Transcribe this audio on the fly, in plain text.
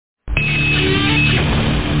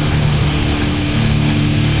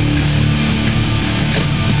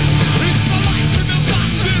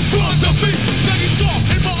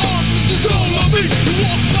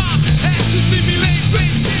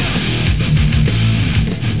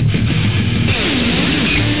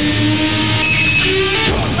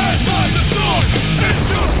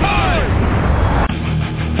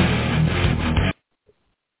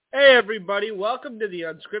everybody. Welcome to the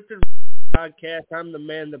Unscripted podcast. I'm the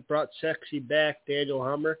man that brought sexy back, Daniel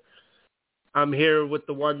Hummer. I'm here with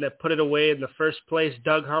the one that put it away in the first place,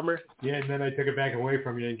 Doug Hummer. Yeah, and then I took it back away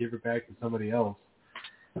from you and gave it back to somebody else.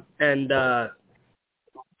 And, of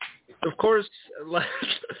course,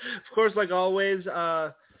 like always,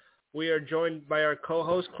 we are joined by our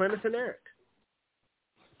co-host, Clinton and Eric.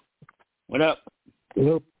 What up?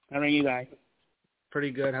 Hello. How are you guys?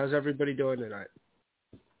 Pretty good. How's everybody doing tonight?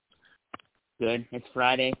 Good. It's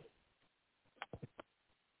Friday.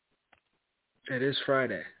 It is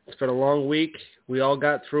Friday. It's been a long week. We all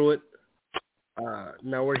got through it.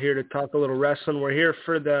 Now we're here to talk a little wrestling. We're here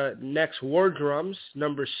for the next WarDrums,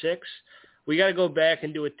 number 6. We got to go back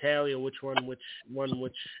and do a tally of which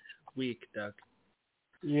week, Doug.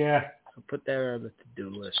 Yeah. I'll put that on the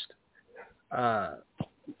to-do list.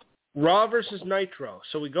 Raw versus Nitro.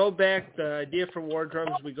 So we go back, the idea for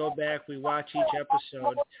WarDrums, we go back, we watch each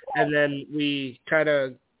episode, and then we kind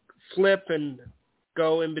of flip and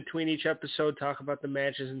go in between each episode, talk about the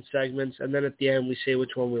matches and segments, and then at the end we say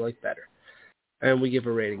which one we like better. And we give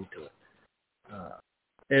a rating to it.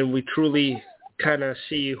 And we truly kind of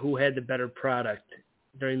see who had the better product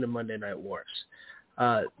during the Monday Night Wars.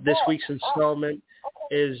 This week's installment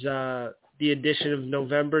is the edition of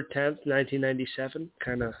November 10th, 1997,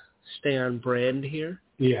 kind of stay on brand here.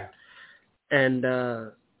 Yeah. And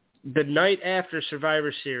the night after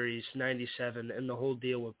Survivor Series 97 and the whole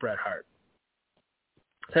deal with Bret Hart.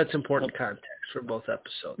 That's important context for both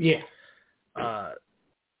episodes. Yeah.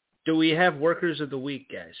 Do we have Workers of the Week,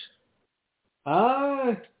 guys?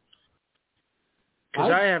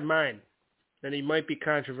 Because I have mine. And he might be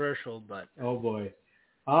controversial, but... Oh, boy.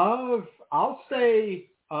 I'll say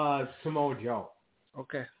Samoa Joe.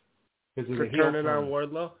 Okay. For turning on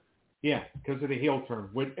Wardlow? Yeah, because of the heel turn.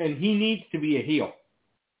 And he needs to be a heel.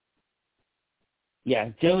 Yeah,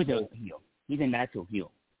 Joe's a heel. He's a natural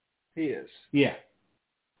heel. He is. Yeah.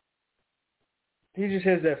 He just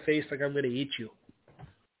has that face like, I'm going to eat you.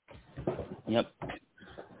 Yep.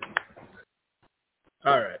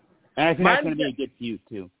 All right. And I think that's going to be a good feud,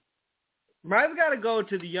 too. Mine's got to go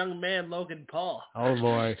to the young man, Logan Paul. Oh,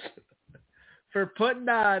 boy. For putting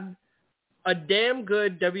on a damn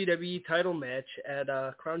good WWE title match at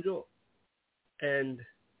Crown Jewel. And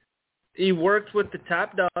he worked with the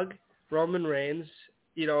top dog, Roman Reigns.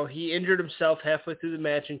 You know, he injured himself halfway through the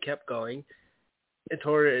match and kept going. It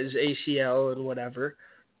tore his ACL and whatever.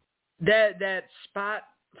 That spot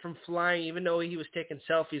from flying, even though he was taking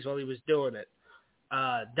selfies while he was doing it,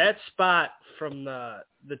 that spot from the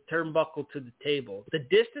turnbuckle to the table, the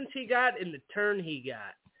distance he got and the turn he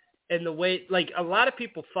got, and the way, like, a lot of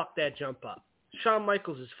people fucked that jump up. Shawn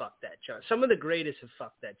Michaels has fucked that jump. Some of the greatest have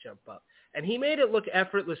fucked that jump up. And he made it look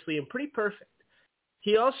effortlessly and pretty perfect.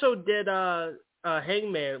 He also did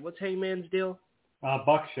Hangman. What's Hangman's deal?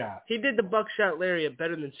 Buckshot. He did the Buckshot Lariat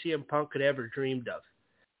better than CM Punk could ever dreamed of.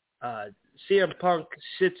 CM Punk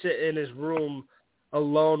sits in his room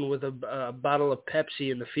alone with a bottle of Pepsi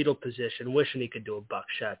in the fetal position, wishing he could do a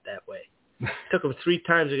buckshot that way. Took him 3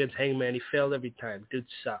 times against Hangman. He failed every time. Dude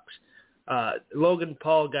sucks. Logan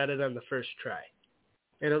Paul got it on the first try,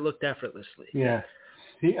 and it looked effortlessly. Yeah.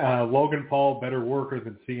 Logan Paul, better worker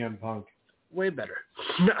than CM Punk. Way better.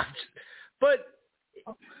 But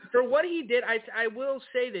for what he did, I will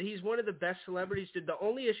say that he's one of the best celebrities. The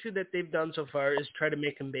only issue that they've done so far is try to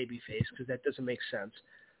make him babyface, because that doesn't make sense.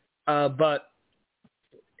 But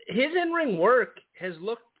his in-ring work has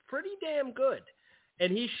looked pretty damn good.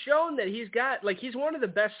 And he's shown that he's got, like, he's one of the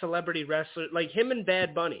best celebrity wrestlers, like him and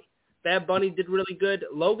Bad Bunny. Bad Bunny did really good.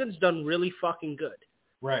 Logan's done really fucking good.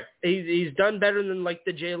 Right. He's done better than, like,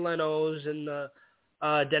 the Jay Leno's and the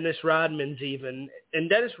Dennis Rodman's even. And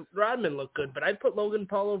Dennis Rodman looked good, but I'd put Logan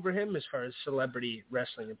Paul over him as far as celebrity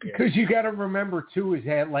wrestling appearance. Because you got to remember, too, is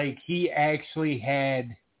that, like, he actually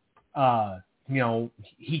had,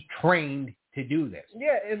 he trained to do this.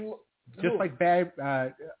 Yeah. And just like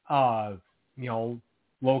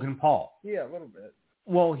Logan Paul. Yeah, a little bit.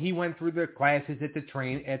 Well, he went through the classes at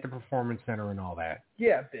the Performance Center and all that.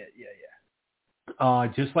 Yeah, a bit. Yeah.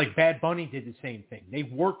 Just like Bad Bunny did the same thing. They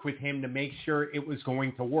worked with him to make sure it was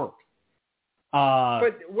going to work.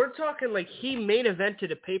 But we're talking like he main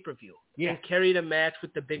evented a pay-per-view and carried a match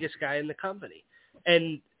with the biggest guy in the company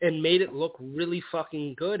and made it look really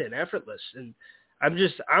fucking good and effortless. And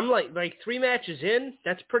I'm like 3 matches in,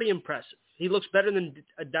 that's pretty impressive. He looks better than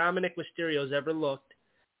Dominic Mysterio's ever looked.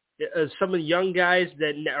 Some of the young guys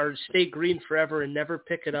that are stay green forever and never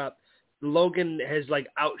pick it up. Logan has like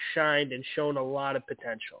outshined and shown a lot of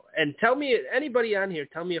potential. And tell me, anybody on here,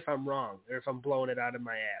 tell me if I'm wrong or if I'm blowing it out of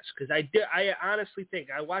my ass. Because I honestly think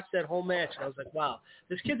I watched that whole match and I was like, wow,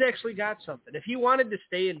 this kid's actually got something. If he wanted to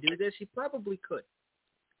stay and do this, he probably could.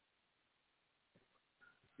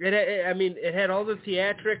 It had all the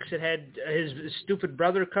theatrics. It had his stupid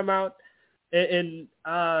brother come out and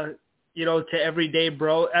to everyday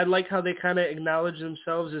bro. I like how they kind of acknowledge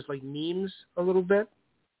themselves as like memes a little bit.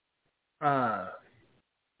 So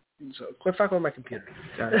quit fucking with my computer.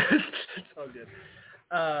 It's all good.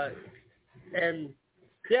 And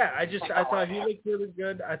yeah, I thought he looked really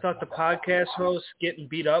good. I thought the podcast host getting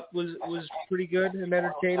beat up was pretty good and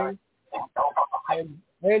entertaining. And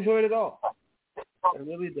I enjoyed it all. I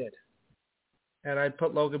really did. And I'd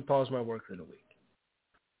put Logan Paul as my work for the week.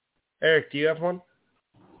 Eric, do you have one?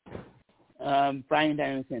 Bryan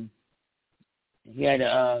Danielson. He had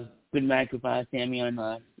a good match with Sammy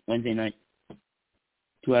on Wednesday night.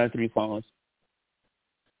 2 out of 3 falls.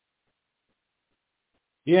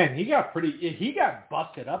 Yeah, and he got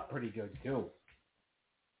busted up pretty good too.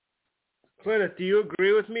 Clint, do you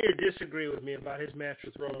agree with me or disagree with me about his match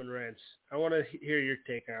with Roman Reigns? I want to hear your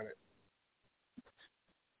take on it.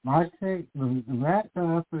 My take, the match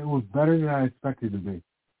it was better than I expected it to be.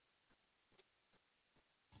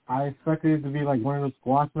 I expected it to be like one of those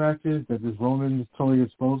squash matches that just Roman just totally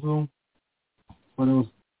exposed him. But it was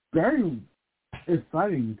very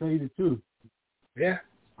exciting, to tell you the truth. Yeah.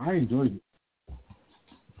 I enjoyed it.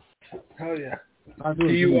 Hell yeah.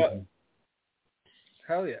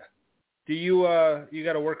 Hell yeah. Do you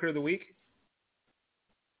got a worker of the week?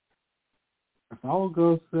 If I would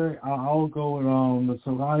go say, I'll go with the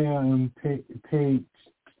Soraya and Paige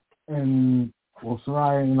and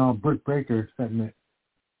Soraya and Britt Baker segment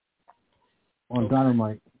on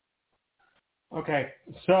Dynamite. Okay,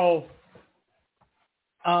 so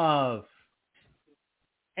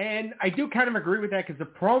and I do kind of agree with that because the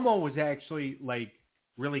promo was actually like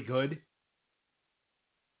really good.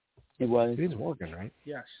 It was. He's working, right?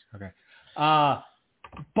 Yes. Okay.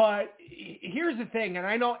 But here's the thing, and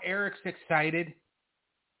I know Eric's excited.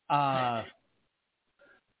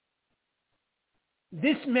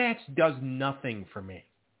 This match does nothing for me.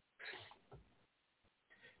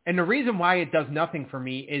 And the reason why it does nothing for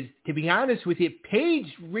me is, to be honest with you,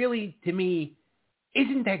 Paige really, to me,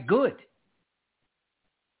 isn't that good.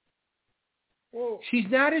 Well, she's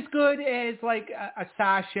not as good as like a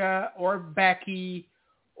Sasha or Becky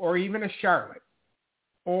or even a Charlotte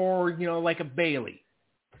or, like a Bayley.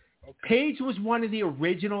 Okay. Paige was one of the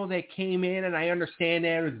original that came in, and I understand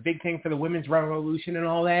that it was a big thing for the women's revolution and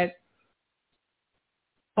all that.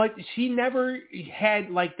 But she never had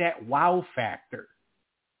like that wow factor.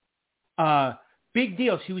 Big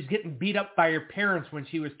deal. She was getting beat up by her parents when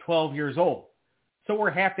she was 12 years old. So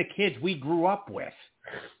were half the kids we grew up with.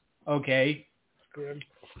 Okay. Good.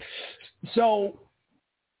 So,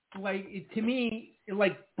 like, to me,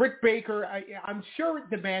 like, Britt Baker, I'm sure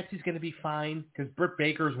the match is going to be fine because Britt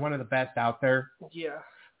Baker is one of the best out there. Yeah.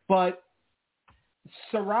 But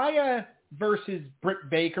Saraya versus Britt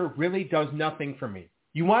Baker really does nothing for me.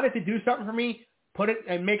 You want it to do something for me? Put it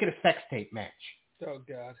and make it a sex tape match. Oh,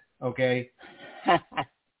 God. Okay?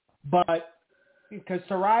 But, because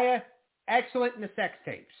Saraya, excellent in the sex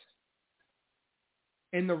tapes.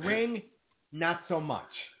 In the ring, not so much.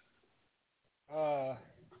 Wow.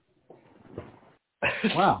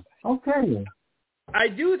 Okay. I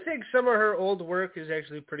do think some of her old work is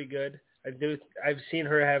actually pretty good. I've seen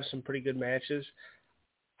her have some pretty good matches.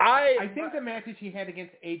 I think the matches she had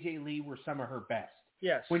against AJ Lee were some of her best.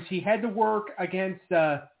 Yes. When she had to work against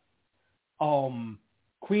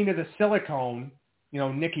Queen of the Silicone,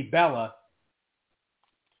 Nikki Bella,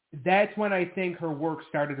 that's when I think her work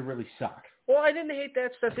started to really suck. Well, I didn't hate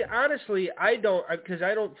that stuff. Honestly, I don't, because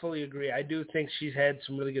I don't fully agree. I do think she's had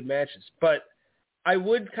some really good matches. But I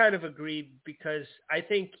would kind of agree because I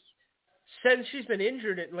think since she's been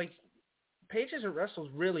injured, Paige hasn't wrestled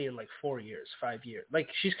really in 4 years, 5 years.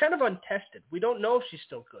 She's kind of untested. We don't know if she's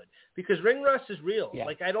still good because ring rust is real. Yeah.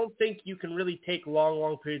 I don't think you can really take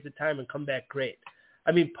long periods of time and come back great.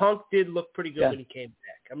 I mean, Punk did look pretty good when he came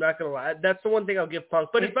back. I'm not going to lie. That's the one thing I'll give Punk,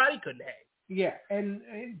 but his body couldn't hang. Yeah,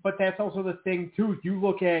 but that's also the thing, too. You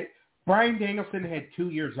look at Bryan Danielson had 2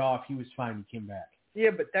 years off. He was fine. He came back. Yeah,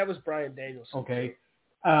 but that was Bryan Danielson. Okay.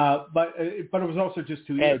 But it was also just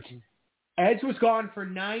 2 years. Edge was gone for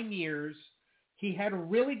 9 years. He had a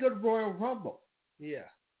really good Royal Rumble. Yeah.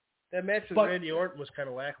 That match with Randy Orton was kind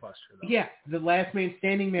of lackluster, though. Yeah, the last man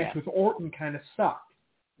standing match with Orton kind of sucked.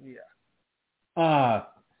 Yeah.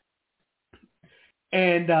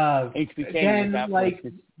 And then,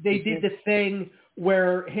 they did the thing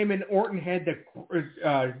where him and Orton had the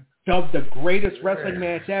dubbed the greatest wrestling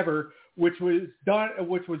match ever, which was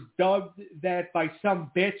dubbed that by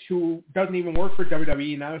some bitch who doesn't even work for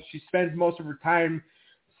WWE now. She spends most of her time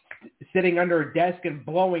sitting under a desk and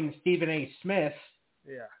blowing Stephen A. Smith.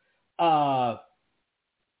 Yeah.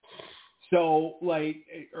 So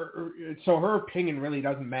her opinion really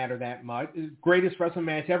doesn't matter that much. Greatest wrestling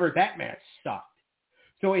match ever. That match sucked.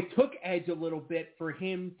 So it took Edge a little bit for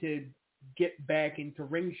him to get back into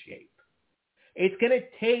ring shape. It's going to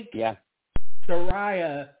take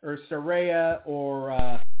Saraya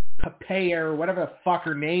or Capea or whatever the fuck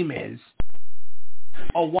her name is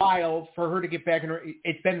a while for her to get back in her.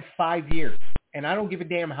 It's been 5 years, and I don't give a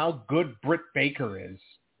damn how good Britt Baker is.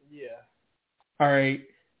 Yeah. All right.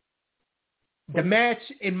 The match,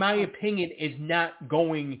 in my opinion, is not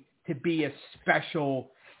going to be as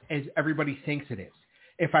special as everybody thinks it is.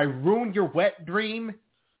 If I ruined your wet dream,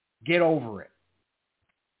 get over it.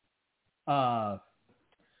 Well,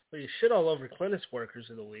 you shit all over Clinics Workers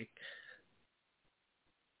of the Week.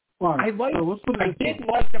 Well, I did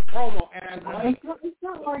like the promo. And it's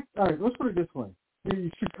not like, all right, let's put it this way.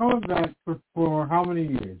 She comes back for how many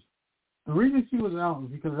years? The reason she was out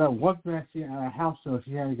was because of that one match she had at a house show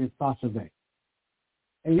she had against Sasha Banks.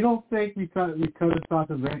 And you don't think because of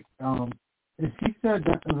Sasha Banks, and she said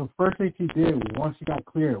that the first thing she did once she got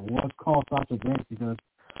cleared was call Sasha Banks because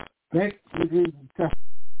Banks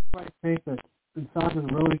think that Sasha's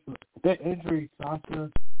really that injury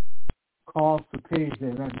Sasha caused the Paige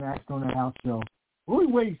that match on that house show really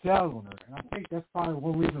weighs down on her. And I think that's probably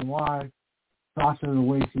one reason why Sasha the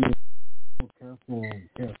way she is so careful and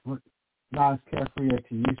carefree, not as carefree as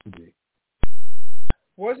she used to be.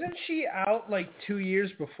 Wasn't she out like 2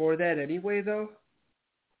 years before that anyway, though?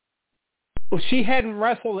 Well, she hadn't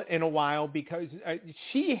wrestled in a while because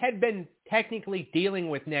she had been technically dealing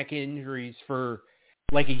with neck injuries for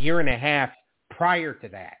like a year and a half prior to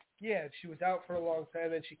that. Yeah, she was out for a long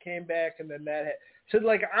time, and she came back, and then that. So,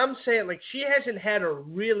 like, I'm saying, like, she hasn't had a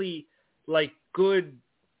really, like, good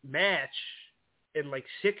match in, like,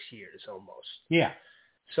 6 years almost. Yeah.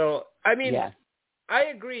 So, I mean, I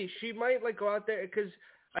agree. She might, like, go out there, because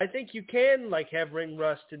I think you can, like, have ring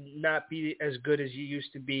rust and not be as good as you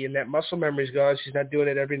used to be, and that muscle memory's gone. She's not doing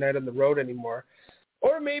it every night on the road anymore.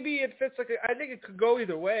 Or maybe it fits, like, I think it could go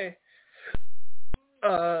either way.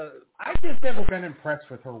 I've just never been impressed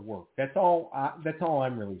with her work. That's all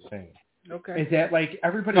I'm really saying. Okay. Is that like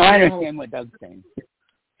everybody? No, I understand what Doug's saying.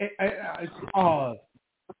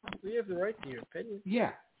 We have the right to your opinion.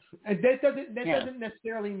 Yeah, and that doesn't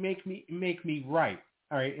necessarily make me right.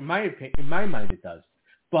 All right, in my opinion, in my mind it does.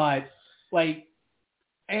 But like,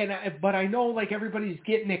 but I know like everybody's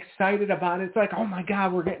getting excited about it. It's like, oh my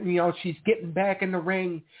God, we're getting, she's getting back in the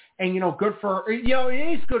ring, and good for her. It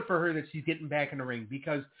is good for her that she's getting back in the ring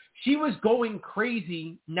because she was going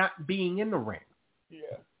crazy not being in the ring.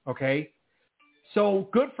 Yeah. Okay. So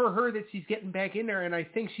good for her that she's getting back in there, and I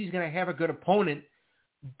think she's going to have a good opponent.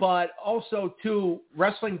 But also, too,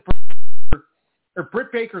 wrestling or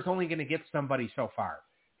Britt Baker's only going to get somebody so far.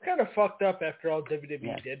 It's kind of fucked up after all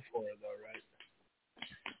WWE did for her, though, right?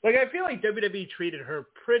 Like, I feel like WWE treated her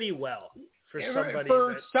pretty well for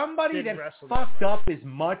somebody that fucked up as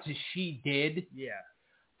much as she did. Yeah.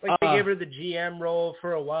 Like, they gave her the GM role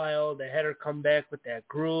for a while. They had her come back with that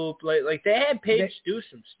group. Like they had Paige do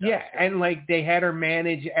some stuff. Yeah, and, like, they had her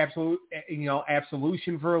manage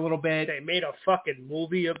Absolution for a little bit. They made a fucking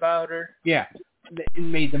movie about her. Yeah. They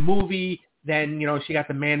made the movie. Then, she got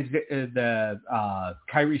to manage the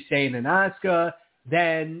Kairi Sane and Asuka.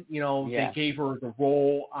 Then, they gave her the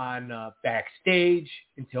role on Backstage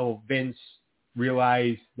until Vince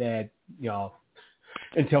realized that,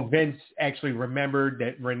 until Vince actually remembered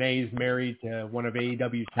that Renee's married to one of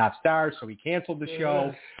AEW's top stars, so he canceled the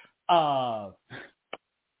show.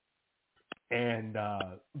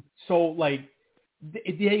 So, like,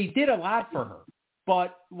 they did a lot for her.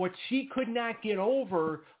 But what she could not get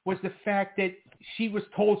over was the fact that she was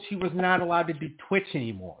told she was not allowed to do Twitch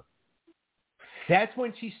anymore. That's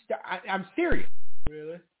when she I'm serious.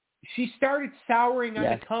 Really? She started souring on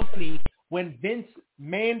the company when Vince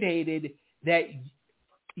mandated that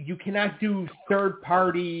you cannot do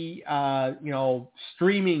third-party,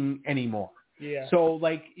 streaming anymore. Yeah. So,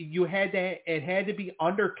 like, it had to be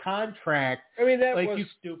under contract. I mean, that like, was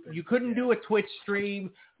stupid. You couldn't do a Twitch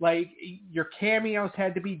stream. Like, your cameos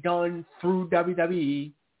had to be done through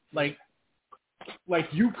WWE. Like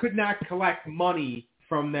you could not collect money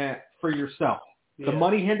from that for yourself. Yeah. The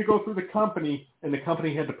money had to go through the company, and the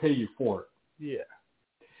company had to pay you for it. Yeah.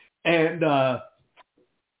 And,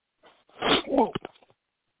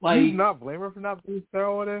 you not blame her for not being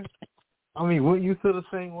thorough with it? I mean, wouldn't you feel the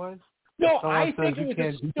same way? No, I think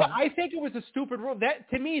it was a stupid rule. That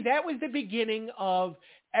to me, that was the beginning of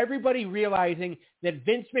everybody realizing that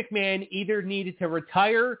Vince McMahon either needed to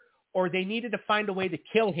retire or they needed to find a way to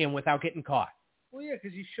kill him without getting caught. Well, yeah,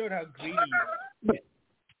 because he showed how greedy he was.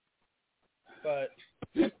 But,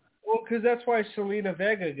 well, because that's why Selena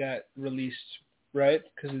Vega got released, right?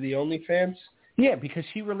 Because of the OnlyFans? Yeah, because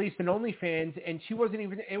she released an OnlyFans, and it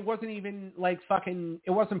wasn't even like fucking,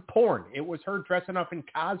 it wasn't porn. It was her dressing up in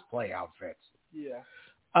cosplay outfits. Yeah.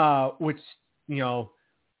 Which, you know,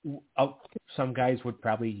 some guys would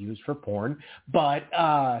probably use for porn. But,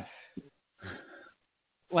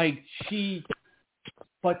 but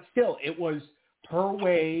still, it was her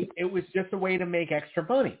way. It was just a way to make extra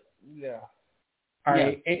money. Yeah. All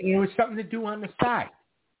right. And it was something to do on the side.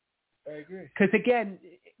 I agree. Because, again,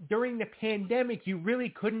 during the pandemic, you really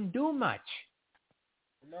couldn't do much.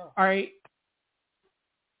 No. All right.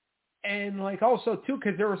 And, like, also, too,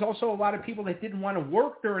 because there was also a lot of people that didn't want to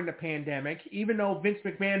work during the pandemic, even though Vince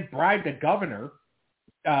McMahon bribed a governor,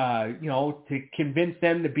 you know, to convince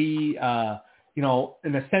them to be, you know,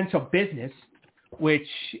 an essential business, which,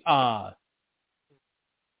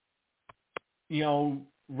 you know,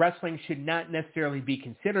 wrestling should not necessarily be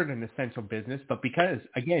considered an essential business, but because,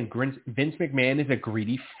 again, Vince McMahon is a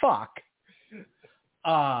greedy fuck,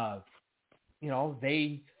 you know,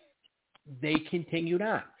 they continued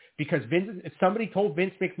on. Because somebody told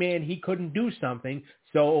Vince McMahon he couldn't do something,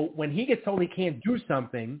 so when he gets told he can't do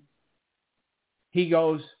something, he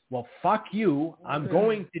goes, well, fuck you, I'm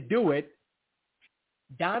going to do it.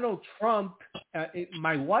 Donald Trump,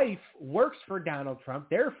 my wife works for Donald Trump,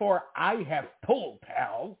 therefore I have pull,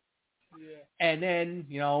 pal. Yeah. And then,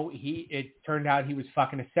 you know, it turned out he was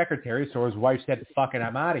fucking a secretary, so his wife said, fuck it,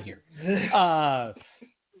 I'm out of here.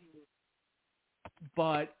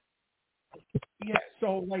 But, yeah,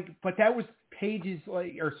 so, like, but that was Paige's,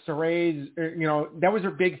 like, or Saray's, you know, that was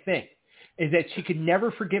her big thing, is that she could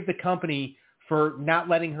never forgive the company for not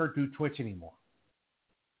letting her do Twitch anymore.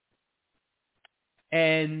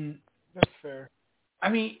 And that's fair. I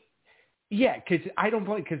mean, yeah,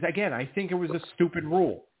 because again, I think it was a stupid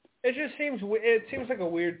rule. It seems like a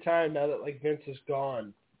weird time now that, like, Vince is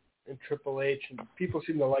gone and Triple H, and people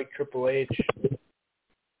seem to like Triple H,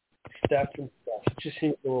 Steph and stuff. It just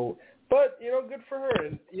seems a little, but, you know, good for her.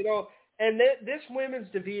 And, you know, and this women's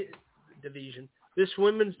division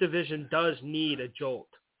does need a jolt.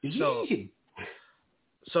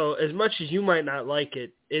 So as much as you might not like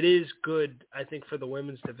it, it is good, I think, for the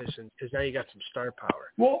women's division, because now you got some star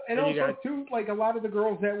power. Well, and also, too, like, a lot of the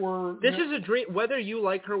girls that were... This is a dream. Whether you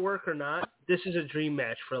like her work or not, this is a dream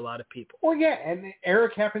match for a lot of people. Well, yeah, and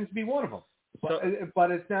Eric happens to be one of them.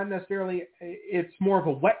 But it's not necessarily... It's more of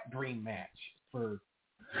a wet dream match for...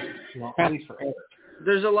 Well, at least for Eric.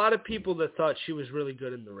 There's a lot of people that thought she was really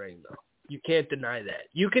good in the ring, though. You can't deny that.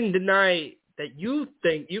 You can deny that you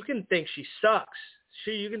can think she sucks.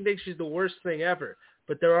 You can think she's the worst thing ever.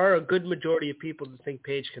 But there are a good majority of people that think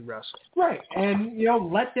Paige can wrestle. Right. And, you know,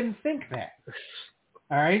 let them think that.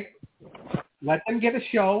 All right? Let them get a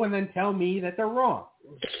show and then tell me that they're wrong.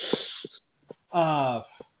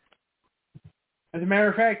 As a matter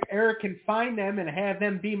of fact, Eric can find them and have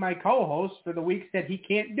them be my co-host for the weeks that he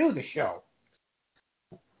can't do the show.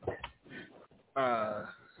 I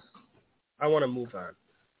want to move on.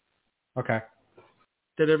 Okay.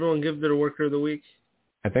 Did everyone give their worker of the week?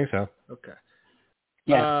 I think so. Okay.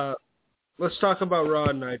 Yeah. Let's talk about Raw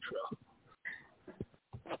and Nitro.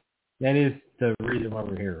 That is the reason why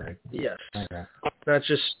we're here, right? Yes. Okay. Not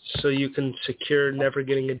just so you can secure never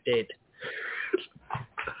getting a date.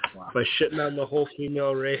 Wow. By shitting on the whole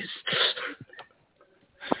female race.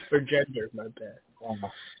 Or gender, my bad.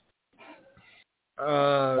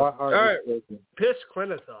 All right. Piss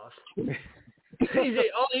Clintus off.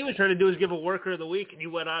 All he was trying to do is give a worker of the week, and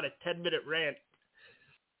you went on a 10-minute rant.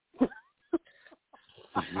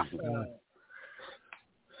 I'm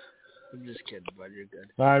just kidding, bud. You're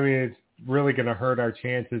good. I mean, it's really going to hurt our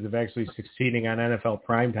chances of actually succeeding on NFL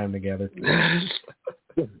primetime together.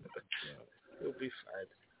 You'll be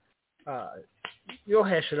fine. You'll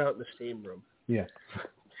hash it out in the steam room. Yeah.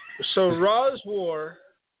 So Raw's War,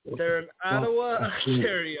 they're in Ottawa,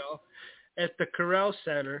 Ontario, at the Corral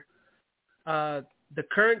Center. The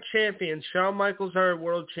current champions, Shawn Michaels, our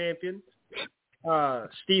world champion.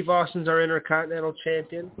 Steve Austin's our Intercontinental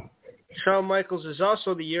champion. Shawn Michaels is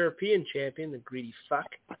also the European champion, the greedy fuck.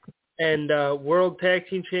 And world tag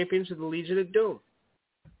team champions of the Legion of Doom.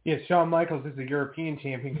 Yeah, Shawn Michaels is the European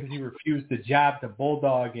champion because he refused the job to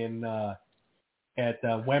Bulldog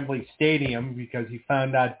at Wembley Stadium because he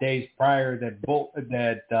found out days prior that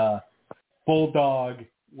Bulldog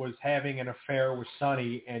was having an affair with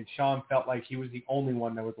Sonny, and Shawn felt like he was the only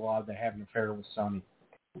one that was allowed to have an affair with Sonny.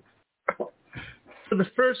 For the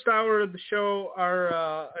first hour of the show,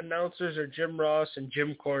 our announcers are Jim Ross and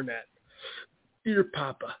Jim Cornette. Your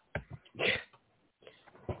papa.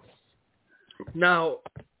 Now,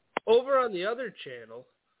 over on the other channel,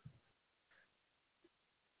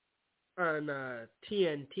 on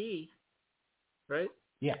TNT, right?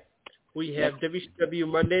 Yeah. We have WCW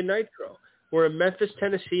Monday Nitro. We're in Memphis,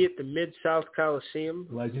 Tennessee at the Mid-South Coliseum.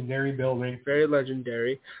 Legendary building. Very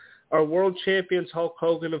legendary. Our world champions, Hulk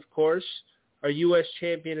Hogan, of course. Our U.S.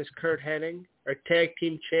 champion is Kurt Hennig. Our tag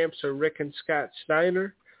team champs are Rick and Scott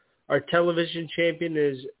Steiner. Our television champion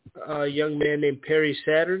is a young man named Perry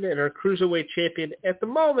Saturn. And our cruiserweight champion at the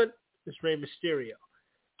moment is Rey Mysterio.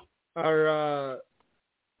 Our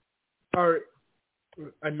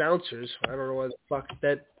announcers, I don't know why the fuck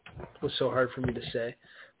that was so hard for me to say,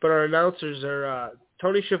 but our announcers are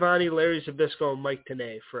Tony Schiavone, Larry Zbyszko, and Mike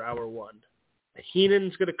Tenay for hour 1.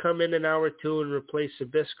 Heenan's going to come in hour 2 and replace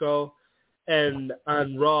Zbyszko, and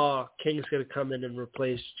on Raw, King's going to come in and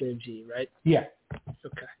replace James E, right? Yeah.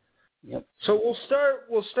 Okay. Yep. So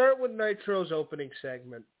we'll start with Nitro's opening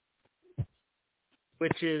segment,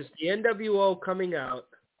 which is the NWO coming out,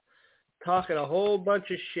 talking a whole bunch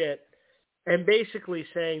of shit, and basically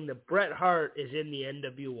saying that Bret Hart is in the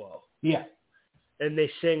NWO. Yeah. And they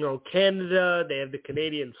sing "Oh Canada." They have the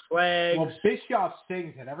Canadian flags. Well, Bischoff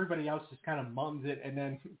sings it. Everybody else just kind of mums it, and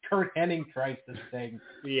then Kurt Hennig tries to sing.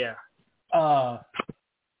 Yeah.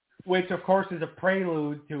 Which, of course, is a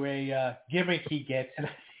prelude to a gimmick he gets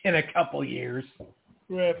in a couple years.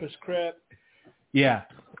 Rap is crap. Yeah.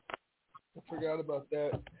 I forgot about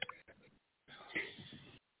that.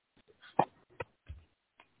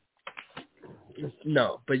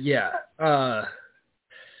 No, but yeah.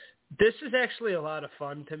 This is actually a lot of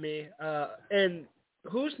fun to me. And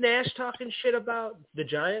who's Nash talking shit about? The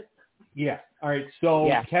Giant? Yeah. All right. So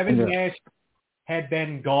Kevin Nash had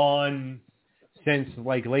been gone since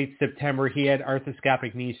like late September. He had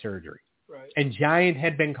arthroscopic knee surgery. Right. And Giant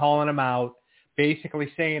had been calling him out,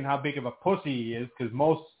 basically saying how big of a pussy he is, because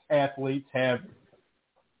most athletes have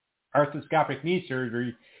arthroscopic knee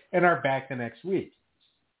surgery and are back the next week.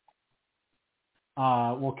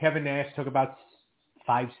 Well, Kevin Nash took about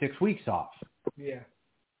 5-6 weeks off. Yeah.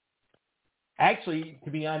 Actually,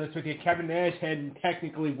 to be honest with you, Kevin Nash hadn't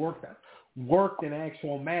technically worked an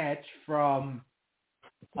actual match from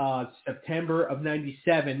September of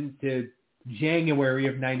 97 to January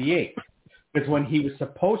of 98. Because when he was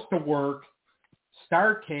supposed to work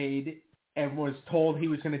Starrcade and was told he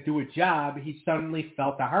was going to do a job, he suddenly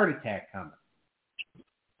felt a heart attack coming.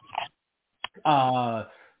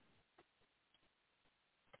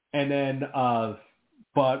 And then,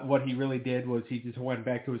 but what he really did was he just went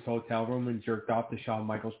back to his hotel room and jerked off to Shawn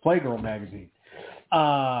Michaels' Playgirl magazine.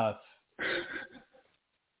 But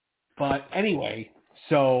anyway,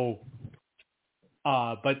 so,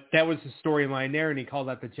 but that was the storyline there, and he called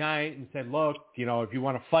out the Giant and said, look, you know, if you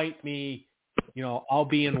want to fight me, you know, I'll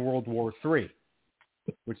be in World War III,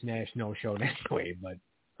 which Nash no-showed anyway, but,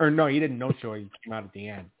 or no, he didn't no-show, he came out at the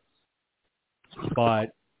end.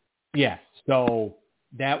 But, yeah, so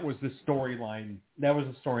that was the storyline. That was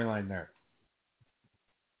the storyline there.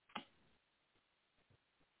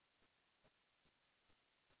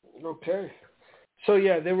 Okay. So,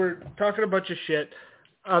 yeah, they were talking a bunch of shit.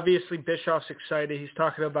 Obviously, Bischoff's excited. He's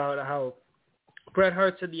talking about how Bret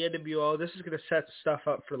Hart's in the NWO. This is going to set stuff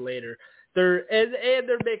up for later. They're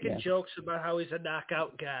making jokes about how he's a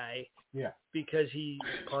knockout guy. Yeah. Because he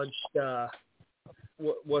punched,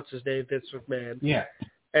 what's his name, Vince McMahon. Yeah.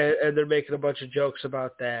 And they're making a bunch of jokes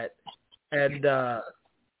about that. And,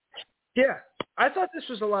 yeah, I thought this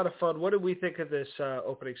was a lot of fun. What did we think of this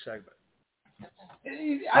opening segment?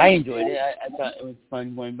 I enjoyed it. I thought it was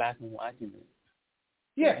fun going back and watching it.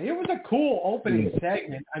 Yeah, it was a cool opening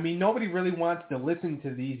segment. I mean, nobody really wants to listen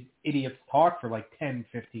to these idiots talk for like 10,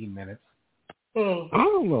 15 minutes. I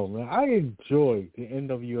don't know, man. I enjoyed the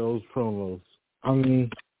NWO's promos. I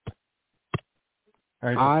mean,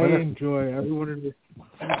 I enjoy everyone in this.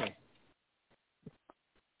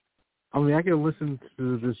 I mean, I can listen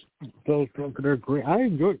to those drunk. They're great. I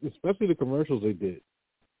enjoyed, especially the commercials they did.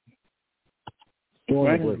 The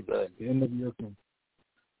NWO thing.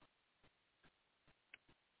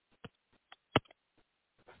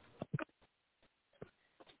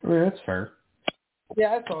 I mean, that's fair.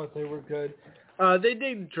 Yeah, I thought they were good. They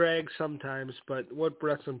did drag sometimes, but what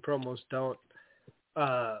wrestling promos don't.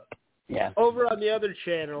 Yeah. Over on the other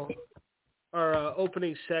channel, our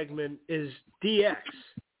opening segment is DX.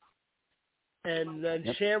 And then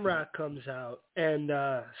Shamrock comes out, and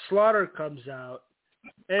Slaughter comes out,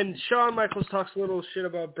 And Shawn Michaels talks a little shit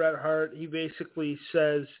about Bret Hart. He basically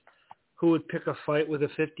says who would pick a fight with a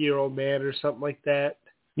 50-year-old man or something like that.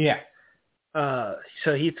 Yeah.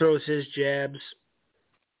 So he throws his jabs.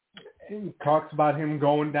 And talks about him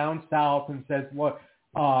going down south and says, look,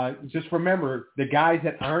 just remember, the guys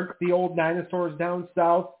that aren't the old dinosaurs down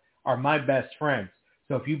south are my best friends.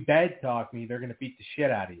 So if you bad talk me, they're going to beat the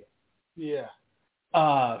shit out of you.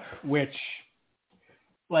 Yeah. Which,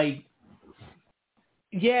 like,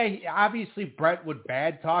 yeah, obviously Bret would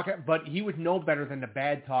bad talk it, but he would know better than to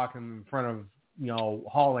bad talk him in front of,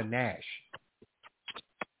 Hall and Nash.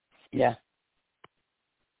 Yeah.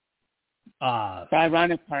 The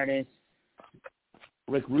ironic part is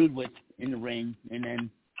Rick Rude was in the ring, and then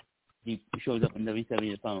he shows up in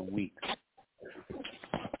WCW the following week.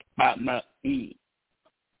 He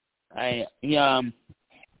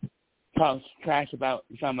talks trash about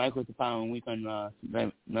Shawn Michaels the following week on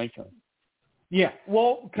Nitro. Yeah,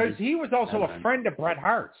 well, because he was also a friend of Bret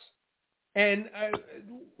Hart's. And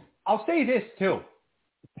I'll say this, too.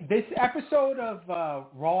 This episode of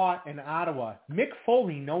Raw in Ottawa, Mick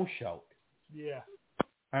Foley no-showed. Yeah.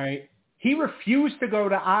 All right? He refused to go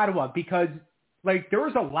to Ottawa because, like, there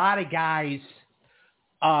was a lot of guys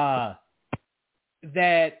that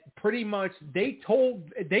pretty much, they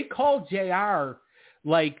called JR,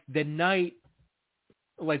 like, the night,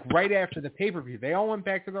 like, right after the pay-per-view. They all went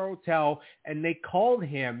back to their hotel, and they called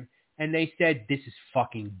him, and they said, this is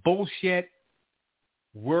fucking bullshit.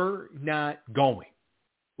 We're not going.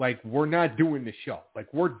 Like, we're not doing the show.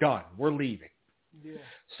 Like, we're done. We're leaving. Yeah.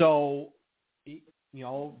 So,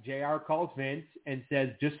 JR calls Vince and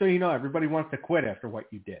says, just so you know, everybody wants to quit after what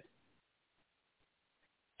you did.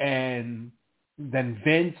 And then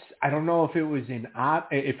Vince, I don't know if it was in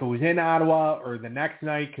Ottawa or the next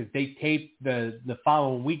night, because they taped the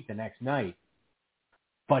following week the next night.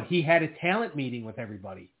 But he had a talent meeting with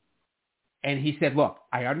everybody. And he said, look,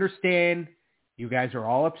 I understand you guys are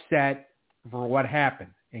all upset for what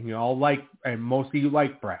happened. And you all and most of you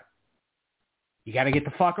like Bret. You got to get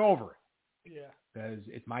the fuck over it. Yeah. Because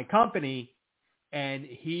it's my company, and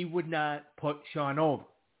he would not put Shawn over.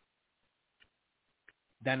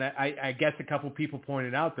 Then I guess a couple people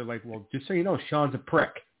pointed out, they're like, well, just so you know, Shawn's a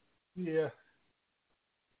prick. Yeah.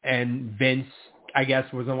 And Vince, I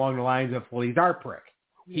guess, was along the lines of, well, he's our prick.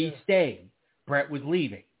 Yeah. He stayed. Bret was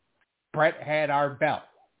leaving. Bret had our belt.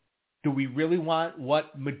 Do we really want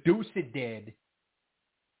what Medusa did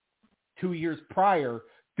 2 years prior?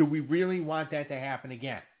 Do we really want that to happen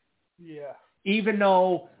again? Yeah. Even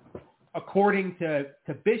though, according to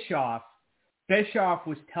Bischoff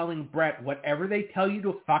was telling Bret, whatever they tell you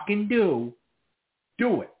to fucking do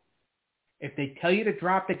it. If they tell you to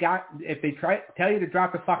drop tell you to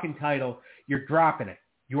drop the fucking title, you're dropping it.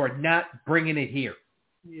 You are not bringing it here.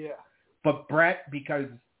 Yeah. But Bret, because,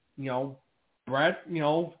 Bret,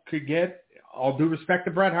 could get, all due respect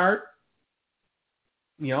to Bret Hart,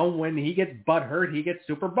 when he gets butthurt, he gets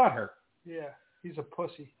super butthurt. Yeah. He's a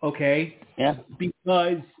pussy. Okay? Yeah.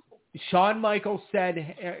 Because Shawn Michaels said,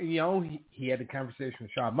 he had a conversation with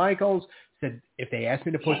Shawn Michaels, said, if they ask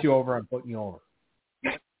me to put you over, I'm putting you over.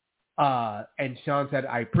 And Shawn said,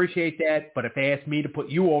 I appreciate that, but if they ask me to put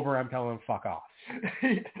you over, I'm telling them fuck off.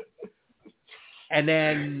 And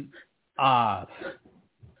then, and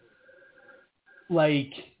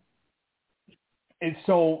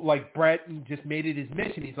so, Bret just made it his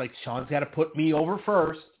mission. He's like, Shawn's got to put me over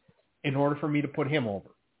first in order for me to put him over.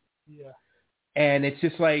 Yeah. And it's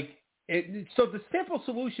just so the simple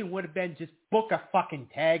solution would have been just book a fucking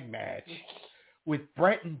tag match with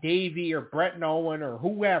Bret and Davey or Bret and Owen or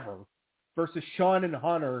whoever versus Shawn and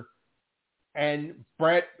Hunter, and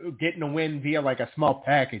Bret getting a win via a small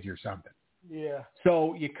package or something. Yeah.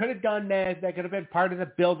 So you could have done that. That could have been part of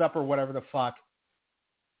the build-up or whatever the fuck.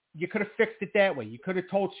 You could have fixed it that way. You could have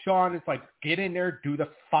told Shawn, it's get in there, do the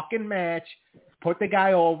fucking match, put the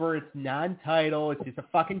guy over. It's non-title. It's just a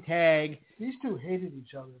fucking tag. These two hated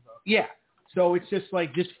each other, though. Yeah. So it's just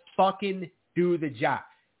just fucking do the job.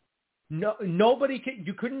 No, nobody can.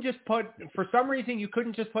 You couldn't just put, for some reason, you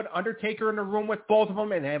couldn't just put Undertaker in a room with both of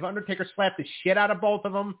them and have Undertaker slap the shit out of both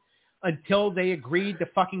of them until they agreed to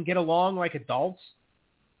fucking get along like adults.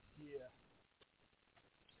 Yeah.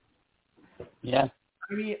 Yeah.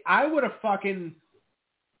 I mean, I would have fucking,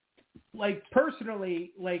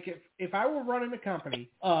 personally, if I were running a company,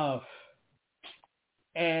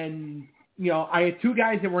 and, I had two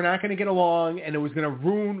guys that were not going to get along and it was going to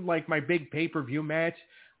ruin, my big pay-per-view match,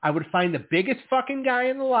 I would find the biggest fucking guy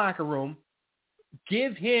in the locker room,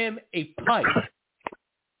 give him a pipe,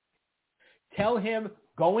 tell him,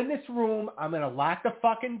 go in this room, I'm going to lock the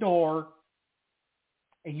fucking door,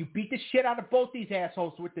 and you beat the shit out of both these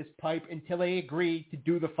assholes with this pipe until they agree to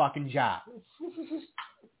do the fucking job.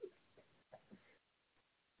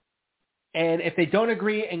 And if they don't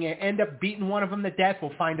agree and you end up beating one of them to death,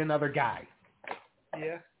 we'll find another guy.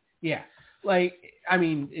 Yeah. Yeah. Like, I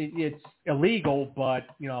mean, it's illegal, but,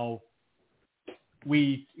 you know,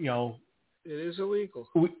 it is illegal.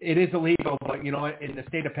 It is illegal, but, you know, in the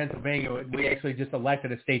state of Pennsylvania, we actually just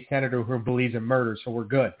elected a state senator who believes in murder, so we're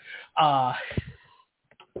good.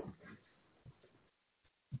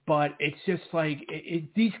 But it's just like,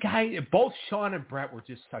 these guys, both Sean and Bret were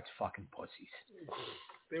just such fucking pussies.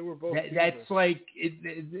 They were both. That's like,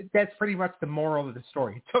 that's pretty much the moral of the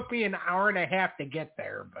story. It took me an hour and a half to get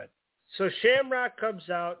there, but. So Shamrock comes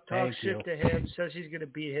out, talks shit to him, says he's going to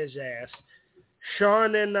beat his ass.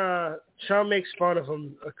 Sean makes fun of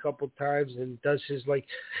him a couple times and does his, like,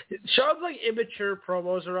 Sean's like immature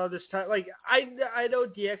promos around this time. Like, I know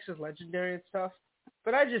DX is legendary and stuff,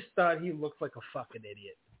 but I just thought he looked like a fucking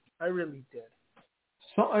idiot. I really did.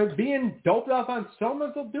 So being doped off on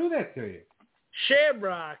somas will do that to you.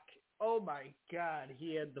 Shamrock, oh my God,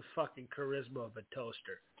 he had the fucking charisma of a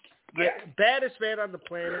toaster. Yeah. Baddest man on the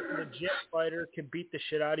planet, legit fighter, can beat the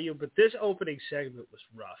shit out of you, but this opening segment was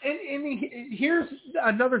rough. And here's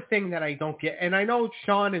another thing that I don't get, and I know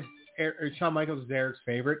Shawn Michaels is Eric's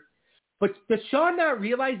favorite, but does Shawn not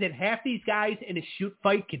realize that half these guys in a shoot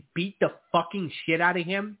fight could beat the fucking shit out of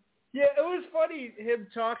him? Yeah, it was funny, him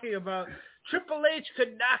talking about Triple H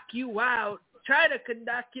could knock you out, China could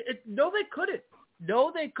knock you. No, they couldn't.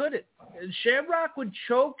 No, they couldn't. Shamrock would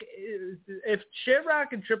choke. If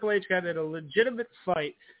Shamrock and Triple H got in a legitimate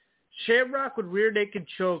fight, Shamrock would rear naked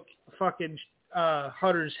choke fucking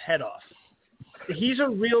Hunter's head off. He's a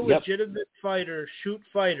real legitimate fighter, shoot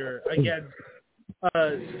fighter against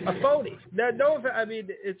a phony. I mean,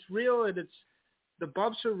 it's real and the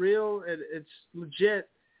bumps are real and it's legit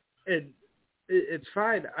and it's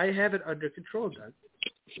fine. I have it under control, Doug.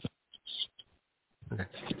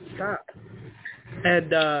 Stop. And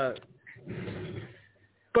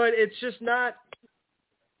but it's just not.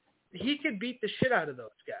 He could beat the shit out of those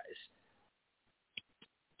guys.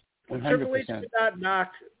 100%. Triple H could not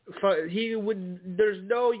knock. He would. There's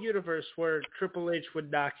no universe where Triple H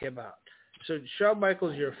would knock him out. So Shawn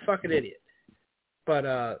Michaels, you're a fucking idiot. But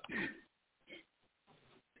that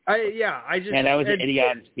was an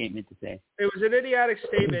idiotic statement to say. It was an idiotic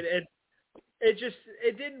statement, and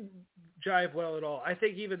it didn't jive well at all. I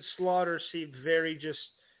think even Slaughter seemed very just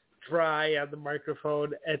dry on the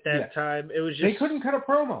microphone at that time. It was just they couldn't cut a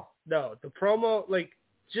promo. No, the promo, like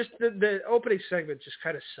just the opening segment just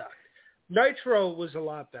kind of sucked. Nitro was a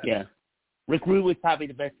lot better. Yeah, Rick Rude was probably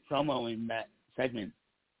the best promo in that segment.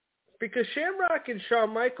 Because Shamrock and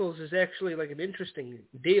Shawn Michaels is actually like an interesting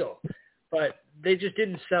deal, but they just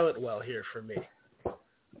didn't sell it well here for me.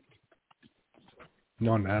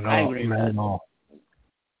 No, not I at all. agree Not with at all.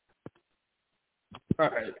 All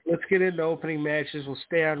right, let's get into opening matches. We'll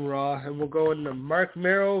stay on Raw, and we'll go into Mark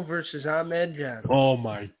Merrow versus Ahmed Johnson. Oh,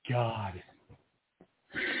 my God.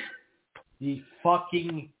 The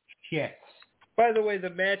fucking shit. By the way, the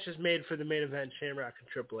match is made for the main event, Shamrock and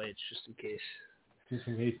Triple H, just in case. Just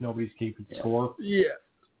in case nobody's keeping score. Yeah.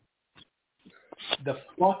 The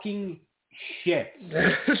fucking shit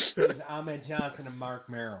is Ahmed Johnson and Mark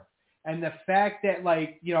Merrow. And the fact that,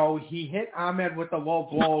 like, you know, he hit Ahmed with a low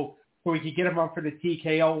blow so he could get him up for the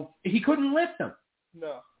TKO. He couldn't lift him.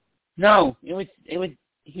 No, it was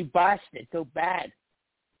he botched it so bad.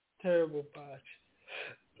 Terrible botch.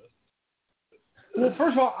 Well,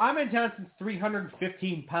 first of all, Ahmed Johnson's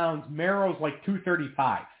 315 pounds. Merrow's like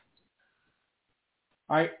 235.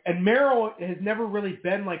 All right, and Merrow has never really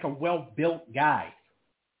been like a well-built guy.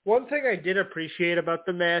 One thing I did appreciate about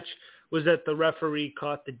the match was that the referee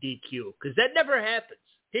caught the DQ, because that never happens.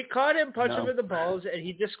 He caught him, punched him in the balls, and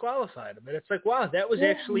he disqualified him. And it's like, wow, that was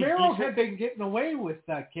actually Merrow decent. had been getting away with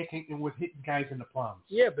kicking and with hitting guys in the plums.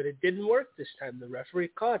 Yeah, but it didn't work this time. The referee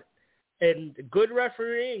caught it. And good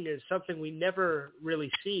refereeing is something we never really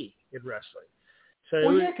see in wrestling. So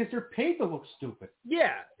Because they're paid to look stupid.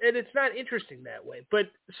 Yeah, and it's not interesting that way.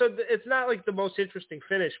 But it's not like the most interesting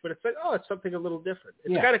finish, but it's like, oh, it's something a little different.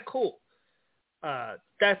 It's kind of cool.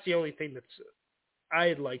 That's the only thing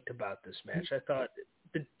I liked about this match. I thought,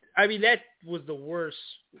 that was the worst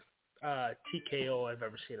TKO I've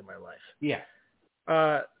ever seen in my life. Yeah.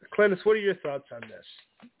 Clemens, what are your thoughts on this?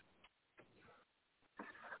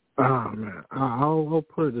 Oh, man. I'll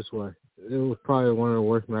put it this way. It was probably one of the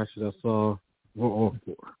worst matches I saw on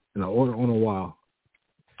a while.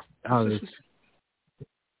 I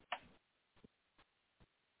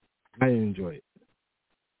didn't enjoy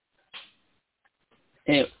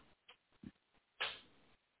it.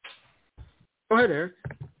 Go ahead, Eric.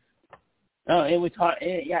 Oh, it was hard.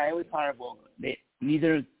 It was horrible. They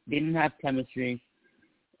didn't have chemistry.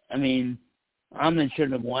 I mean, Ahmed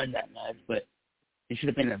shouldn't have won that match, but it should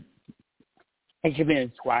have been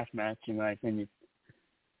a squash match in my opinion.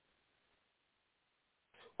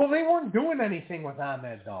 Well, they weren't doing anything with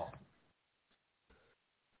Ahmed though.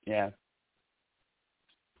 Yeah.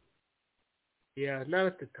 Yeah, not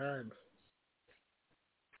at the time.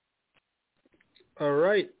 All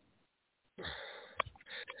right.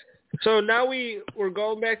 So now we're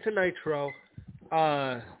going back to Nitro.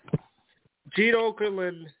 Gene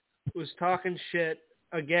Okerlund was talking shit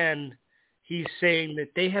again. He's saying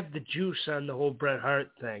that they have the juice on the whole Bret Hart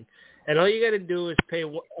thing. And all you got to do is pay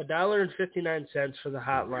 $1.59 for the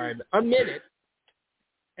hotline a minute.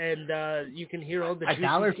 And you can hear all the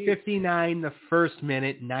 $1.59 the first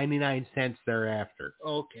minute, 99 cents thereafter.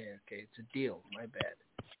 Okay. It's a deal. My bad.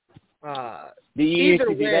 The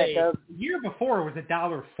year before it was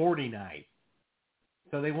 $1.49.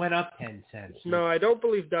 So they went up 10 cents. No, I don't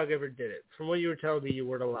believe Doug ever did it. From what you were telling me, you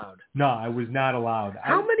weren't allowed. No, I was not allowed.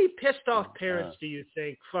 How many pissed off parents do you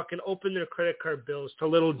think fucking open their credit card bills to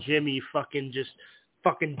little Jimmy fucking just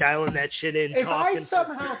fucking dialing that shit in? If I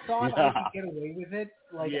somehow thought I could get away with it,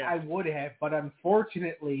 I would have. But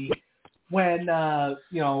unfortunately, when, I'm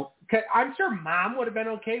sure Mom would have been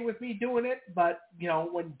okay with me doing it. But,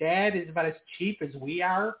 when Dad is about as cheap as we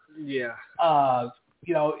are,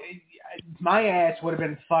 my ass would have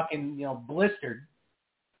been fucking, blistered.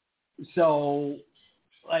 So,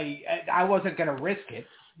 I wasn't going to risk it.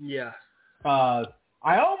 Yeah. I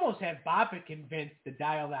almost had Boppa convinced to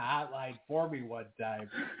dial the hotline for me one time.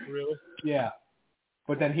 Really? Yeah.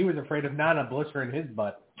 But then he was afraid of Nana blistering his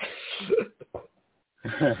butt.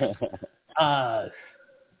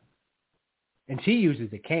 And she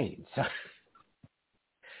uses a cane. So.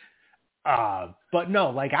 But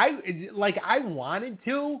no, I wanted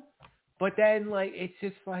to, but then it's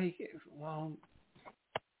just well,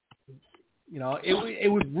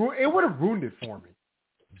 it would have ruined it for me.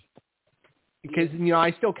 Because,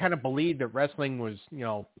 I still kind of believed that wrestling was,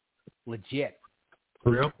 legit.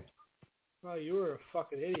 For real? Oh, you were a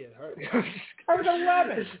fucking idiot, Hart. I was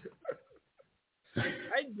 11.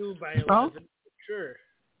 I knew by 11, sure.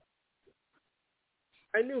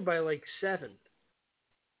 I knew by 7.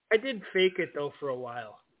 I did fake it, though, for a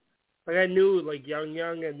while. I knew,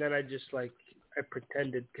 young, and then I just, I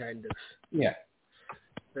pretended, kind of. Yeah.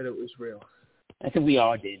 That it was real. I think we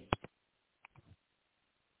all did.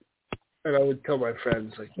 And I would tell my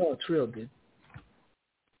friends, no, it's real, dude.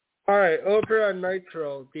 All right, over on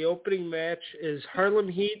Nitro, the opening match is Harlem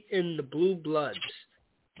Heat and the Blue Bloods,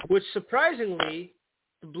 which surprisingly,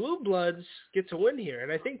 the Blue Bloods gets a win here,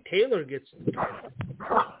 and I think Taylor gets the win.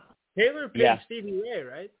 Taylor pinned Stevie Ray,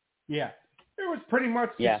 right? Yeah. It was pretty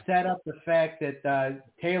much to set up the fact that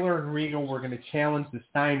Taylor and Regal were going to challenge the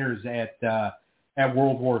Steiners at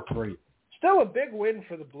World War III. Still a big win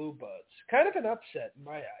for the Blue Bloods. Kind of an upset in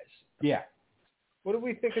my eyes. Yeah. What do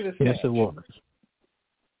we think of this Yes, match? it was.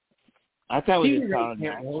 I thought it was a solid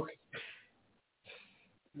match.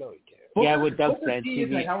 No, he can't. Yeah, what Doug said,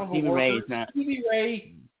 Stevie Ray is not.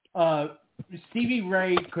 Stevie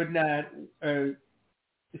Ray could not.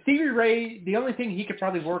 Stevie Ray, the only thing he could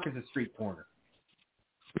probably work is a street corner.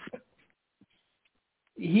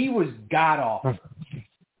 He was god awful.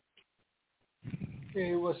 Yeah,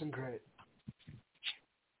 he wasn't great.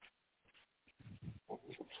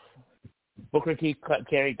 Booker T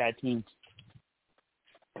carried that team.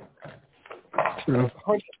 100%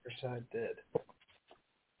 did.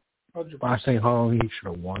 100%. I say Harlem Heat should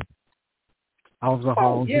have won. I was a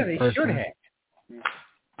Harlem Heat they person. should have.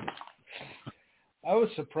 I was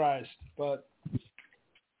surprised, but...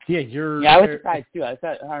 Yeah, I was surprised, too. I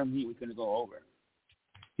thought Harlem Heat was going to go over.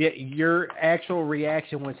 Yeah, your actual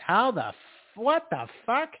reaction was, what the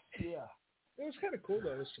fuck? Yeah. It was kind of cool,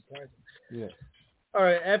 though. It was surprising. Yeah. All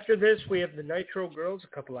right, after this, we have the Nitro girls, a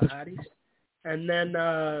couple of hotties. And then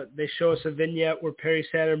they show us a vignette where Perry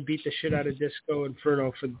Saturn beat the shit out of Disco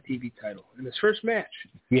Inferno for the TV title in his first match.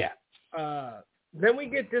 Yeah. Then we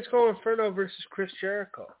get Disco Inferno versus Chris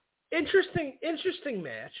Jericho. Interesting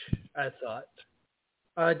match, I thought.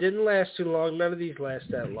 Didn't last too long. None of these last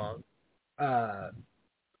that long.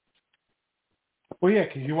 Well, yeah,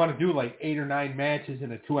 because you want to do 8 or 9 matches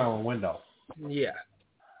in a 2-hour window. Yeah.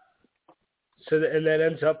 So and that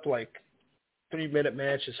ends up 3-minute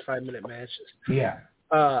matches, 5-minute matches. Yeah.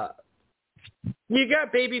 You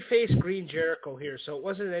got babyface Green Jericho here, so it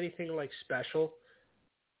wasn't anything special,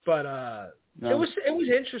 but it was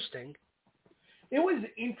interesting. It was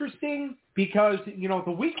interesting because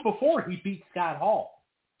the week before he beat Scott Hall.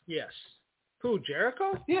 Yes. Who,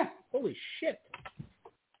 Jericho? Yeah. Holy shit.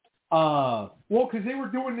 Well, because they were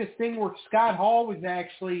doing this thing where Scott Hall was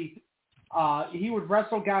actually, he would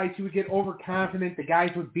wrestle guys who would get overconfident. The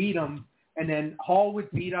guys would beat him, and then Hall would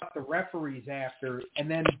beat up the referees after, and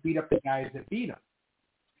then beat up the guys that beat him.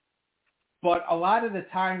 But a lot of the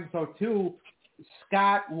times, though, too,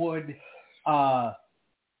 Scott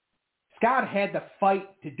had to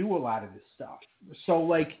fight to do a lot of this stuff. So,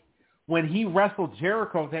 like, when he wrestled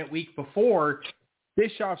Jericho that week before,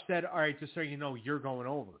 Bischoff said, all right, just so you know, you're going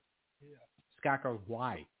over. Yeah. Scott goes,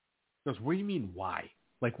 why? He goes, what do you mean, why?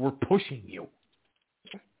 Like, we're pushing you.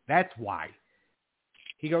 That's why.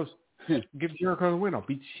 He goes, give Jericho the win. I'll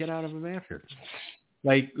beat the shit out of him after.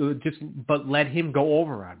 Like, but let him go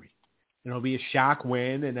over on me. And it'll be a shock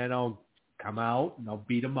win, and then I'll come out, and I'll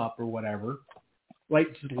beat him up or whatever.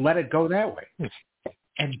 Like, just let it go that way.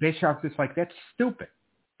 And Bischoff's just like, that's stupid.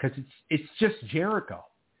 Because it's just Jericho.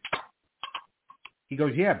 He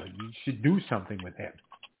goes, yeah, but you should do something with him.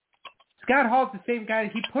 Scott Hall's the same guy.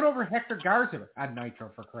 He put over Hector Garza on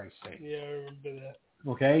Nitro, for Christ's sake. Yeah, I remember that.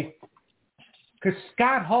 Okay? Because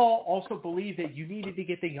Scott Hall also believed that you needed to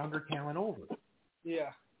get the younger talent over.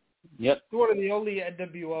 Yeah. Yep. He's one of the only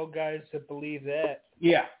NWO guys that believe that.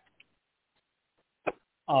 Yeah.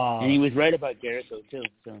 And he was right about Jericho, too.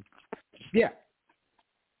 So. Yeah.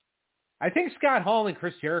 I think Scott Hall and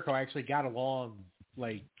Chris Jericho actually got along,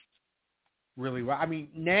 like, really well. I mean,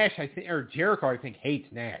 Nash, or Jericho, I think, hates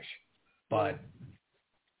Nash. But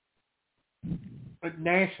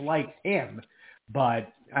Nash likes him,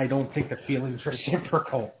 but I don't think the feelings are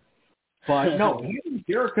reciprocal. But, no,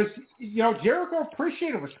 Jericho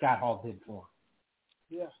appreciated what Scott Hall did for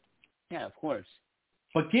him. Yeah. Yeah, of course.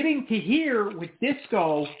 But getting to here with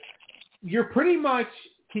Disco, you're pretty much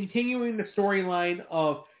continuing the storyline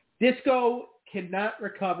of Disco cannot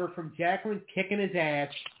recover from Jacqueline kicking his ass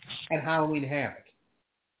at Halloween Havoc.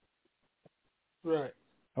 Right.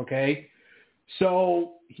 Okay?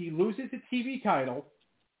 So he loses the TV title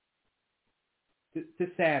to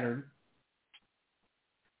Saturn.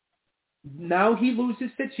 Now he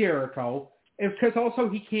loses to Jericho, and because also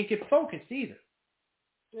he can't get focused either.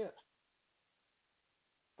 Yeah.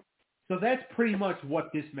 So that's pretty much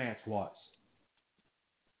what this match was.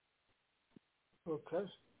 Okay.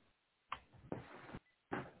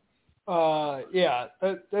 Yeah,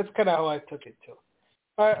 that's kind of how I took it too.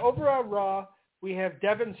 All right, over on Raw, we have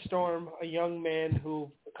Devin Storm, a young man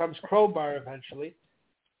who becomes Crowbar eventually,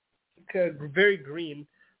 very green,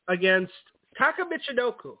 against Taka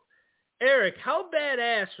Michinoku. Eric, how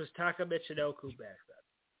badass was Taka Michinoku back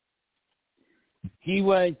then? He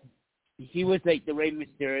was like the Rey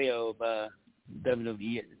Mysterio of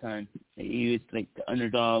WWE at the time. He was like the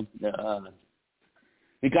underdog,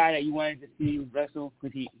 the guy that you wanted to see wrestle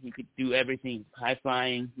because he could do everything, high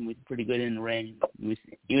flying. He was pretty good in the ring.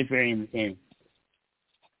 He was very entertaining.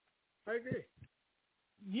 I agree.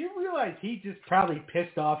 You realize he just probably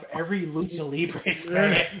pissed off every Lucha Libre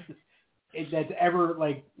fan that's ever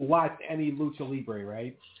like watched any Lucha Libre,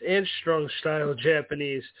 right? And strong style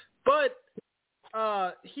Japanese, but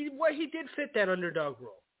he did fit that underdog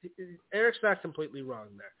role. Eric's not completely wrong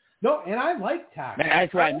there. No, and I like Taka.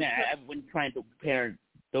 That's what I meant. I wasn't trying to compare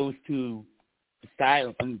those two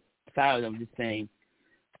styles. I'm just saying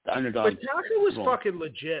the underdog. But Taka was fucking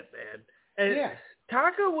legit, man. And yeah.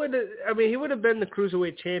 Taka he would have been the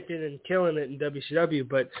Cruiserweight champion and killing it in WCW,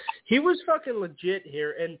 but he was fucking legit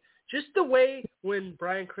here. And just the way when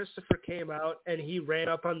Brian Christopher came out and he ran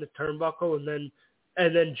up on the turnbuckle and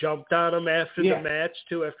then jumped on him after the match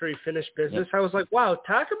too, after he finished business, I was like, wow,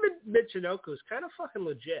 Taka Michinoku is kind of fucking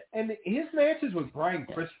legit. And his matches with Brian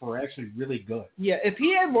Christopher were actually really good. Yeah, if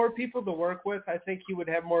he had more people to work with, I think he would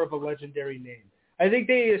have more of a legendary name. I think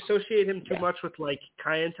they associate him too much with like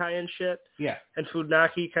Kai and Tai and shit. Yeah. And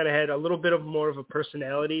Funaki kind of had a little bit of more of a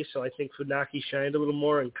personality, so I think Funaki shined a little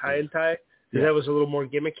more in Kai and Tai. Yeah. That was a little more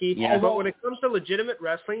gimmicky. Yeah. But when it comes to legitimate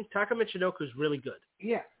wrestling, Taka Michinoku is really good.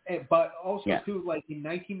 Yeah, but also too, like in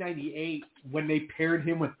 1998 when they paired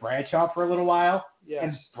him with Bradshaw for a little while,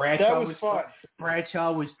 and Bradshaw was fun.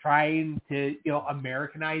 Bradshaw was trying to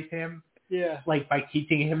Americanize him, like by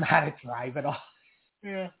teaching him how to drive it off.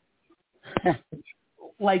 Yeah,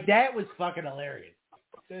 like that was fucking hilarious.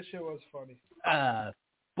 That shit was funny.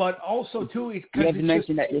 But also too, it's you have to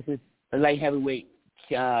mention that this is a light heavyweight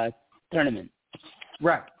tournament,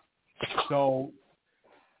 right? So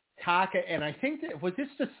Taka, and I think was this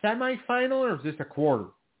the semifinal or was this a quarter?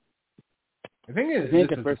 I think it's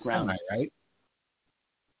the first round, right?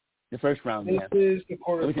 The first round. This is the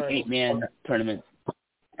quarterfinals. It was an 8-man tournament.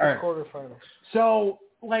 All right. Quarterfinals. So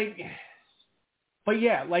like, But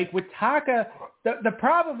yeah, like with Taka, the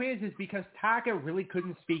problem is because Taka really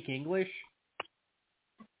couldn't speak English,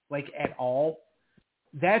 like at all.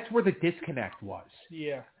 That's where the disconnect was.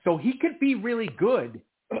 Yeah. So he could be really good,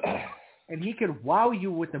 and he could wow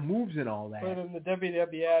you with the moves and all that. But in the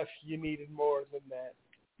WWF, you needed more than that.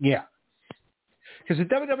 Yeah. Because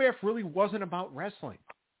the WWF really wasn't about wrestling.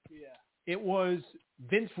 Yeah. It was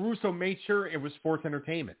Vince Russo made sure it was sports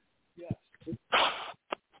entertainment. Yes.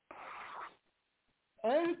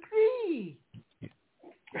 I agree.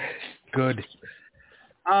 Good.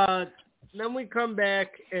 Then we come back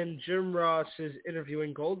and Jim Ross is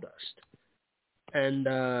interviewing Goldust. And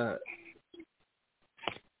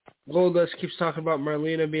Goldust keeps talking about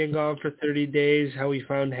Marlena being gone for 30 days, how he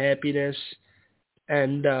found happiness.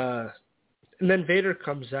 And then Vader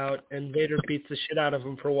comes out, and Vader beats the shit out of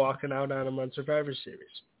him for walking out on him on Survivor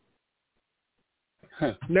Series.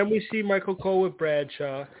 Huh. And then we see Michael Cole with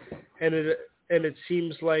Bradshaw, and it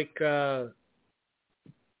seems like the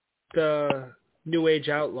New Age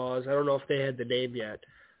Outlaws. I don't know if they had the name yet.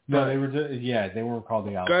 No, they were they weren't called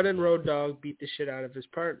the Outlaws. Gunn and Road Dogg beat the shit out of his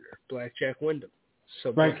partner, Blackjack Wyndham.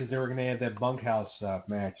 So right, because they were going to have that bunkhouse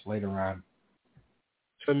match later on.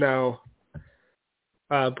 So now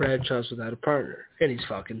Bradshaw's without a partner, and he's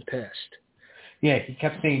fucking pissed. Yeah, he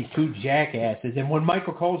kept saying two jackasses, and when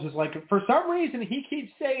Michael Cole's was like, for some reason, he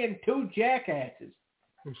keeps saying two jackasses.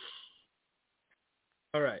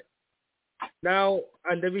 All right. Now,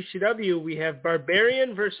 on WCW, we have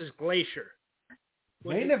Barbarian versus Glacier.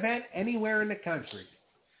 Main event anywhere in the country.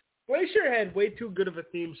 Glacier had way too good of a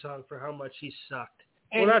theme song for how much he sucked.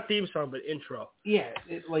 And, well, not theme song, but intro. Yeah,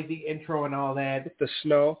 like the intro and all that. The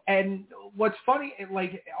snow. And what's funny,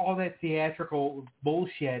 like all that theatrical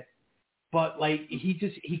bullshit, but like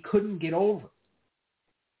he couldn't get over.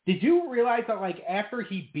 Did you realize that like after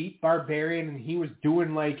he beat Barbarian and he was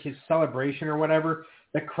doing like his celebration or whatever,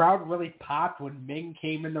 the crowd really popped when Ming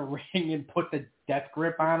came in the ring and put the death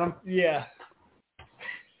grip on him? Yeah.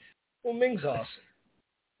 Well, Ming's awesome.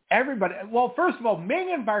 Everybody, well, first of all,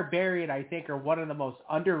 Ming and Barbarian, I think, are one of the most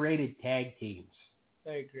underrated tag teams.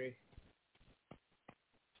 I agree.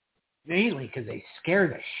 Mainly because they scare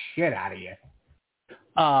the shit out of you.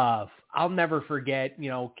 I'll never forget,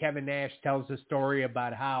 Kevin Nash tells a story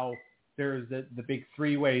about how there's the big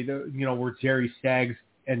three-way, where Jerry Skaggs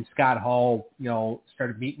and Scott Hall,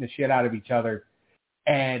 started beating the shit out of each other.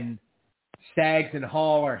 And Skaggs and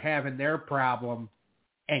Hall are having their problem.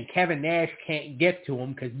 And Kevin Nash can't get to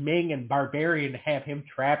him because Ming and Barbarian have him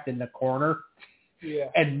trapped in the corner. Yeah.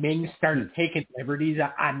 And Ming starts taking liberties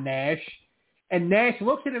on Nash. And Nash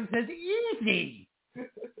looks at him and says, easy.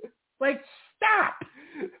 Like, stop.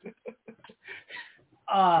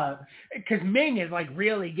 Because Ming is, like,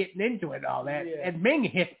 really getting into it and all that. Yeah. And Ming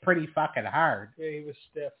hits pretty fucking hard. Yeah, he was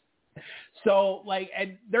stiff. So, like,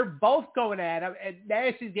 and they're both going at him. And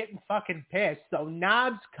Nash is getting fucking pissed. So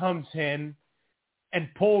Knobs comes in and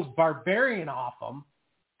pulls Barbarian off him,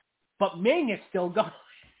 but Ming is still going.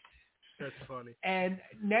 That's funny. And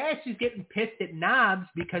Nash is getting pissed at Knobs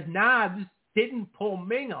because Knobs didn't pull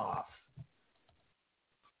Ming off.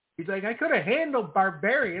 He's like, I could have handled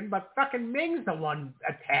Barbarian, but fucking Ming's the one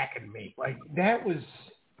attacking me. Like, that was,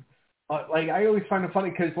 like, I always find it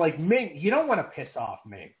funny because, like, Ming, you don't want to piss off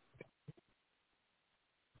Ming.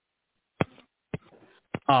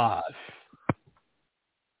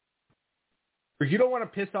 Or you don't want to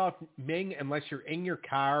piss off Ming unless you're in your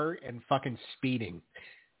car and fucking speeding.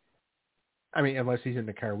 I mean, unless he's in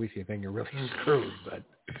the car with you, then you're really screwed. But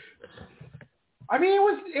I mean,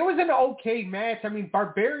 it was an okay match. I mean,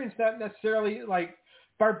 Barbarian's not necessarily like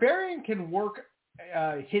Barbarian can work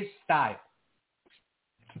his style.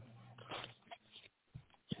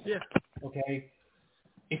 Yeah. Okay.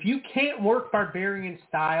 If you can't work Barbarian's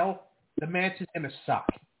style, the match is gonna suck.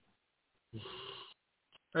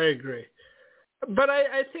 I agree. But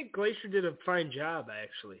I think Glacier did a fine job,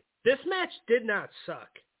 actually. This match did not suck.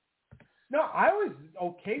 No, I was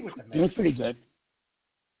okay with the match. It was pretty good.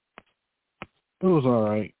 It was all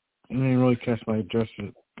right. It didn't really catch my interest.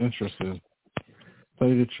 To tell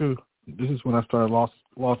you the truth, this is when I started lost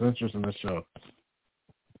interest in the show.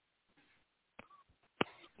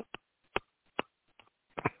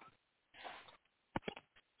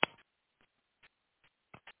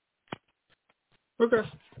 Okay.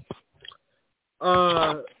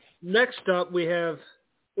 Next up we have,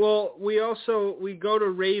 we go to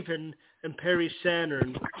Raven and Perry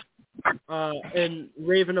Saturn, and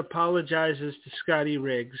Raven apologizes to Scotty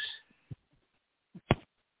Riggs,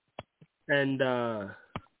 and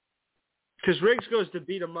because Riggs goes to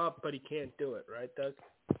beat him up, but he can't do it, right, Doug?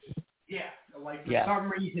 Yeah, like for some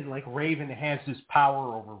reason, like Raven has this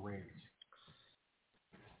power over Riggs.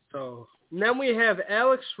 So then we have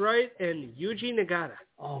Alex Wright and Yuji Nagata.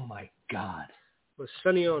 Oh, my God. With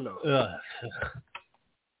Sonny Ono.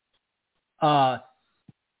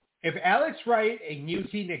 If Alex Wright and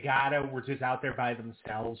Yuji Nagata were just out there by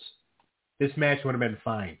themselves, this match would have been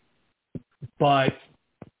fine. But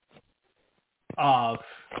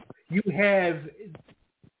you have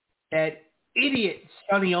that idiot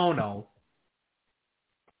Sonny Ono,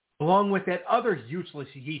 along with that other useless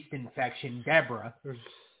yeast infection, Deborah.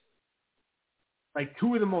 Like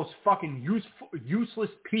two of the most fucking useless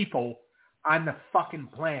people on the fucking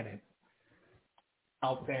planet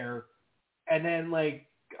out there. And then, like,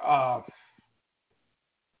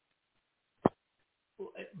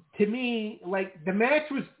 to me, like, the match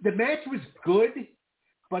was good,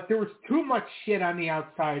 but there was too much shit on the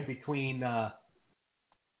outside between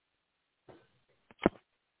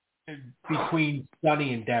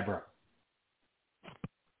Sonny and Deborah.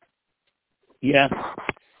 Yeah.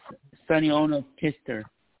 Sonny Ono kissed her.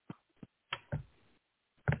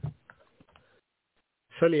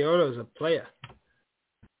 Sonny Ono's a player.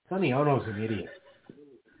 Sonny Ono's an idiot.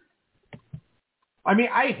 I mean,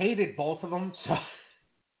 I hated both of them, so...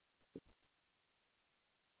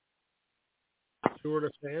 You were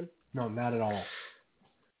a fan? No, not at all.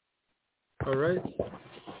 All right.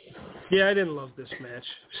 Yeah, I didn't love this match.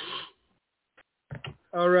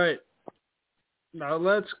 All right. Now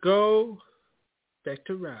let's go back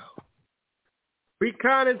to Raw.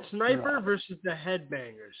 Recon and Sniper versus the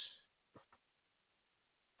Headbangers.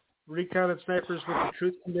 Recon and Snipers with the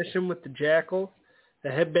Truth Commission with the Jackal. The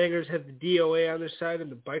Headbangers have the DOA on their side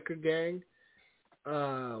and the Biker Gang.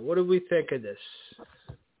 What do we think of this?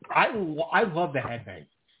 I love the Headbangers.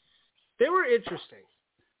 They were interesting.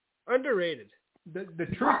 Underrated. The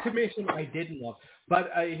Truth Commission I didn't love.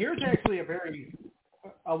 But here's actually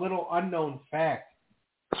a little unknown fact.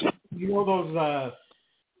 You know those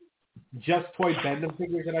Just Toy Bend-Em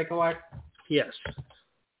figures that I collect? Yes.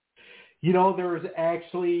 You know, there was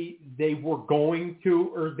actually, they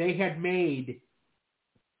had made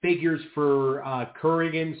figures for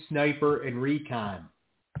Kurrigan, Sniper, and Recon,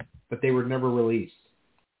 but they were never released.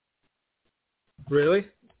 Really?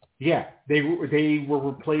 Yeah, they were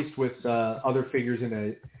replaced with other figures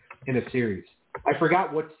in a series. I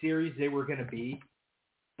forgot what series they were going to be,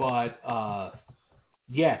 but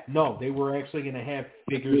they were actually going to have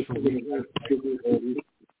figures for Recon.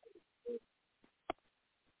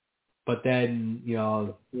 But then, you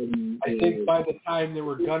know, I think by the time they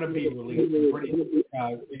were going to be released,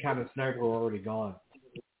 Recon and Sniper were already gone.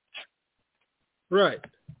 Right.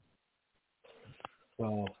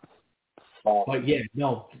 So, but yeah,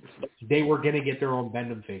 no, they were going to get their own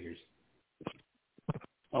Bend-Em figures.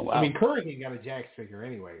 Oh, wow. I mean, Kurrigan got a Jax figure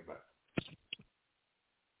anyway, but.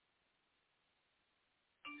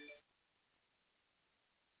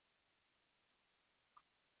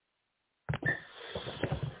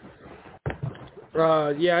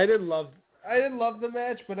 Yeah, I didn't love the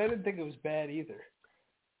match, but I didn't think it was bad either.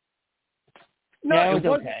 No, yeah, it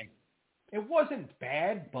was okay. It wasn't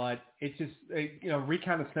bad, but it's just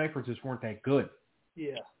Recon and Sniper just weren't that good.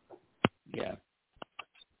 Yeah. Yeah.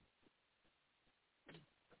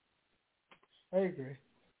 I agree.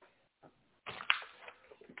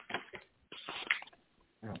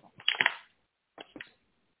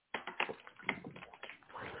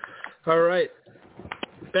 All right.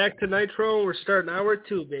 Back to Nitro. We're starting hour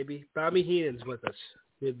 2, baby. Bobby Heenan's with us.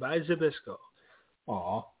 Goodbye, Zbyszko.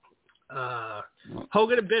 Aw.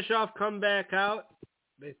 Hogan and Bischoff come back out.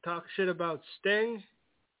 They talk shit about Sting.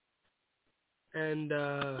 And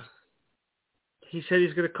he said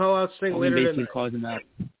he's going to call out Sting later tonight. Basically calls him out.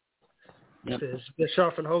 Yep.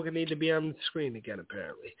 Bischoff and Hogan need to be on the screen again,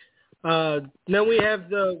 apparently. Then we have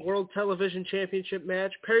the World Television Championship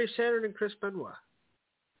match. Perry Saturn and Chris Benoit.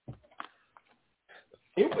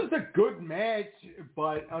 It was a good match,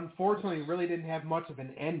 but unfortunately really didn't have much of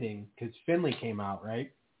an ending because Finlay came out,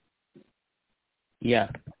 right? Yeah.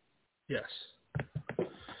 Yes.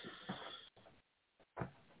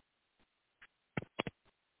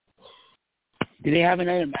 Do they have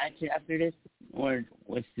another match after this? Or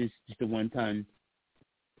was this just a one-time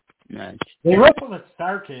match? They wrestled at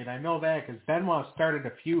Starrcade, I know that, because Benoit started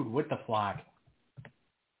a feud with the Flock.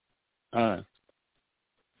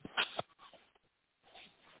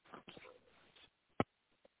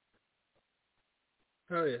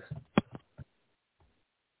 Oh, yeah.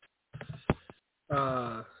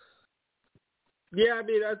 Yeah, I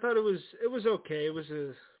mean, I thought it was okay. It was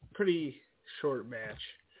a pretty short match.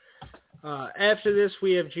 After this,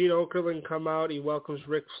 we have Gene Okerlund come out. He welcomes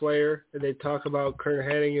Ric Flair, and they talk about Kurt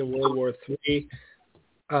Hennig in World War III.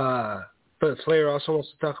 But Flair also wants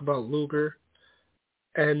to talk about Luger.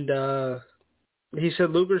 And he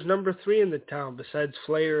said Luger's number 3 in the town besides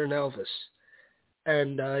Flair and Elvis.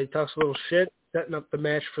 And he talks a little shit, setting up the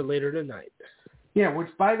match for later tonight. Yeah, which,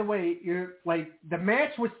 by the way, the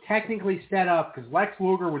match was technically set up because Lex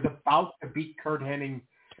Luger was about to beat Curt Hennig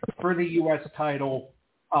for the U.S. title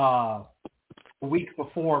a week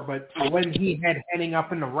before, but when he had Hennig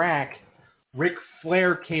up in the rack, Ric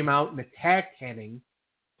Flair came out and attacked Hennig,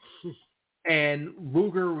 and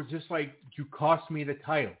Luger was just like, "You cost me the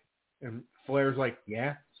title." And Flair's like,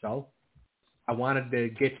 "Yeah, so? I wanted to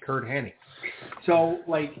get Curt Hennig." So,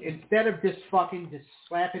 like, instead of just slapping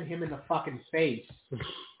him in the fucking face,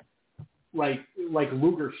 like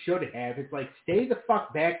Luger should have, it's like, stay the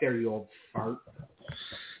fuck back there, you old fart.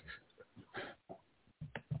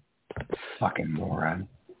 Fucking moron.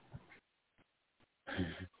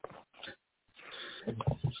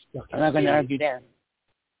 I'm not going to argue that.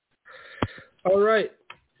 All right.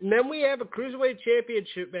 And then we have a Cruiserweight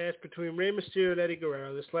Championship match between Rey Mysterio and Eddie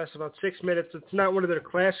Guerrero. This lasts about 6 minutes. It's not one of their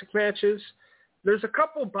classic matches. There's a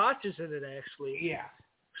couple botches in it, actually. Yeah.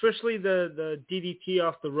 Especially the DDT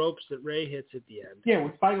off the ropes that Rey hits at the end. Yeah,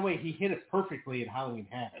 which, by the way, he hit it perfectly at Halloween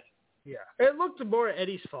Havoc. Yeah. It looked more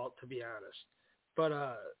Eddie's fault, to be honest. But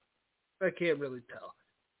I can't really tell.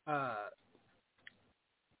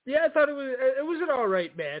 Yeah, I thought it was an all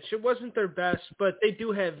right match. It wasn't their best, but they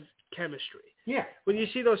do have chemistry. Yeah. When you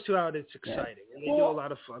see those two out, it's exciting. And they do a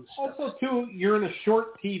lot of fun stuff. Also, too, you're in a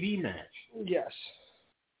short TV match. Yes.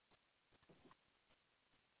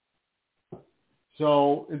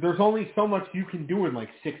 So there's only so much you can do in like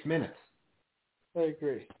 6 minutes. I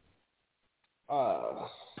agree. But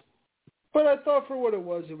I thought for what it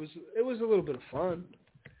was a little bit of fun.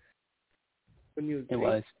 It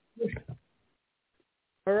was.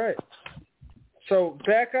 All right. So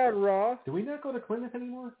back on Raw. Do we not go to Plymouth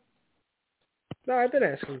anymore? No, I've been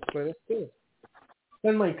asking Plymouth too.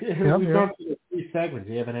 Then we've gone through the 3 segments.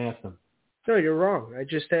 You haven't asked him. No, you're wrong. I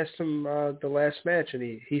just asked him the last match, and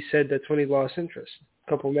he said that's when he lost interest a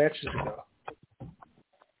couple matches ago.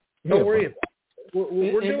 Don't worry about it.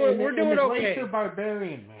 We're doing okay.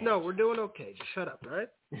 Barbarian match. No, we're doing okay. Just shut up, all right?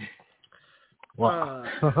 Wow.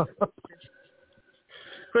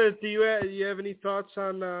 Chris, do you have any thoughts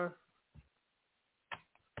on the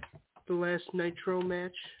last Nitro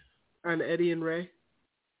match on Eddie and Rey?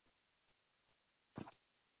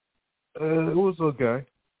 It was okay.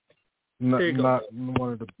 Not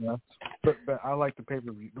one of the best, but I like the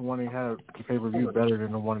pay-per-view. The one he had the pay-per-view better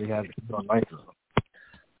than the one he had on Nitro.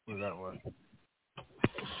 Put it that way.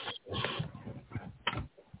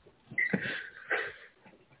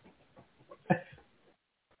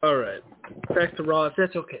 All right, back to Raw. If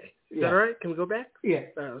that's okay, is that all right? Can we go back? Yeah.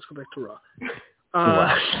 All right, let's go back to Raw.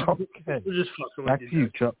 Okay. We're just fucking back with to you,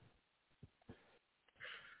 Chuck.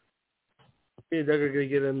 Me and Doug are gonna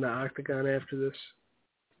get in the octagon after this.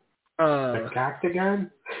 The octagon?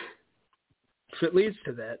 If it leads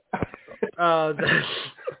to that.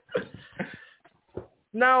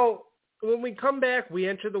 Now, when we come back, we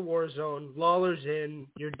enter the war zone. Lawler's in.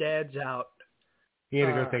 Your dad's out. He had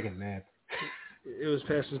to go take a nap. It was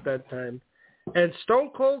past his bedtime. And Stone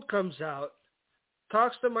Cold comes out,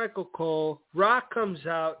 talks to Michael Cole. Rock comes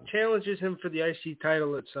out, challenges him for the IC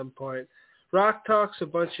title at some point. Rock talks a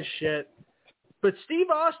bunch of shit. But Steve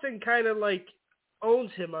Austin kind of like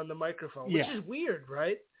owns him on the microphone, which is weird,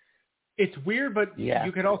 right? It's weird, but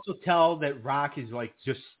you can also tell that Rock is like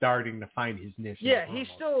just starting to find his niche. Yeah, he's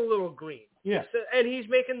still a little green. Yeah. And he's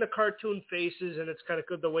making the cartoon faces, and it's kind of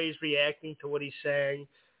good the way he's reacting to what he's saying.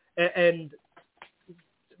 And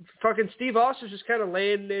fucking Steve Austin's just kind of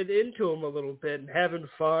laying it into him a little bit and having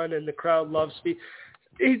fun, and the crowd loves Steve.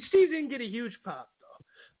 Steve didn't get a huge pop, though.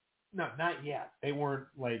 No, not yet. They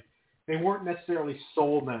weren't necessarily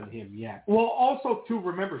sold on him yet. Well, also, too,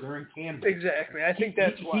 remember, they're in Canada. Exactly. I think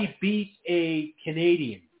that's why. He beat a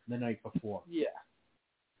Canadian the night before. Yeah.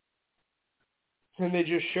 And they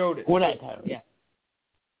just showed it. For that title, yeah.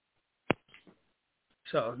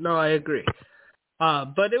 So, no, I agree.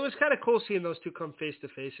 But it was kind of cool seeing those two come face to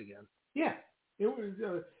face again. Yeah. It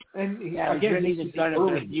was, and again, really the start of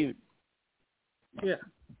their feud. Yeah.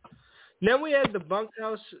 Then we had the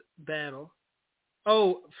bunkhouse battle.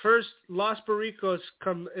 Oh, first, Los Barricos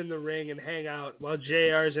come in the ring and hang out while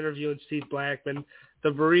JR is interviewing Steve Blackman. The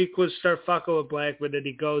Barricos start fucking with Blackman, and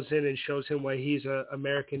he goes in and shows him why he's an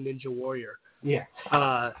American Ninja Warrior. Yeah.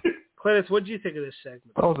 Clarence, what did you think of this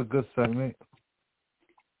segment? That was a good segment.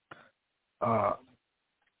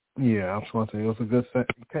 Yeah, I was going to say it was a good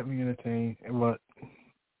segment. It kept me entertained, but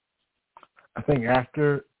I think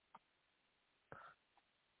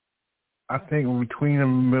between the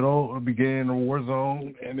middle, the beginning of the war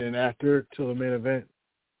zone, and then after till the main event,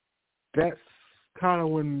 that's kind of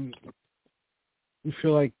when you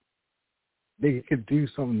feel like they could do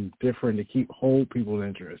something different to hold people's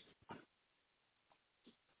interest.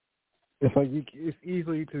 It's like it's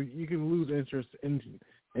easily you can lose interest in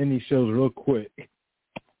these shows real quick,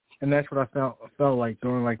 and that's what I felt like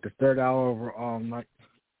during like the third hour of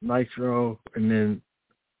Nitro, and then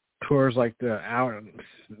towards like the hour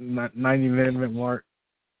 90-minute mark.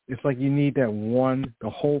 It's like you need that one to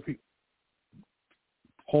hold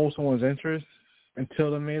someone's interest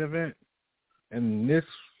until the main event, and this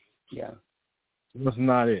was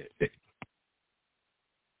not it.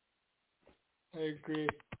 I agree.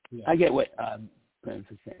 Yeah. I get what Glenn's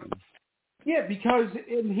saying. Yeah, because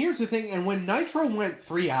and here's the thing, and when Nitro went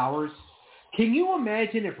 3 hours, can you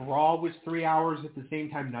imagine if Raw was 3 hours at the same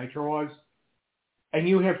time Nitro was? And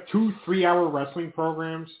you have 2 3-hour wrestling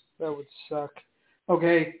programs? That would suck.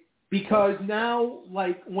 Okay, because now,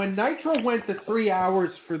 like, when Nitro went to 3 hours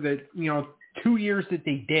for the, 2 years that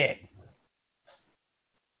they did,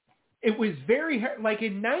 it was very, like,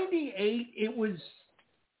 in 98, it was,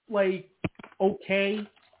 like, okay,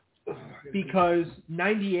 because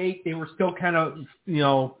 98, they were still kind of,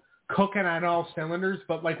 cooking on all cylinders,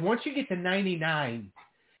 but, like, once you get to 99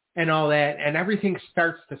 and all that, and everything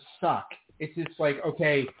starts to suck, it's just like,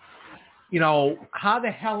 okay, how the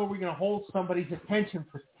hell are we going to hold somebody's attention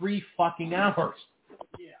for 3 fucking hours?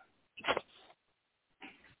 Yeah.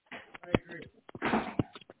 I agree.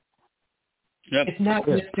 Yep. It's not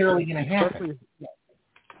necessarily going to happen.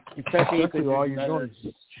 Especially all you're doing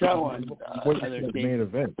is show on the main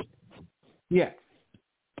event. Yeah.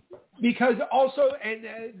 Because also, and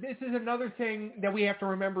this is another thing that we have to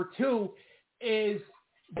remember too, is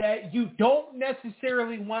that you don't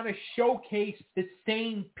necessarily want to showcase the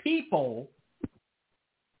same people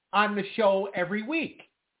on the show every week.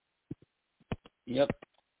 Yep.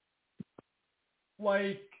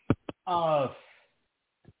 Like I'll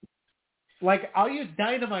use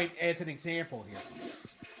Dynamite as an example here.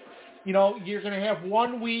 You're going to have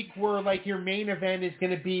 1 week where, like, your main event is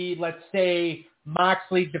going to be, let's say,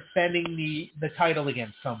 Moxley defending the title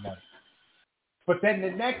against somebody. But then the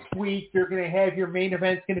next week, you're going to have your main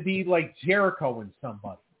event's going to be, like, Jericho and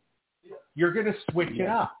somebody. You're going to switch it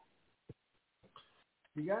up.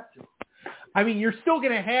 You got to. I mean, you're still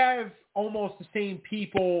going to have almost the same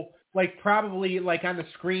people, like, probably, like, on the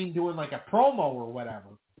screen doing, like, a promo or whatever.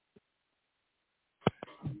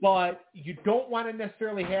 But you don't want to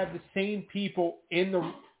necessarily have the same people in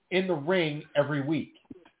the ring every week.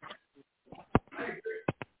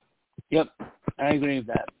 Yep, I agree with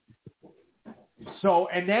that. So,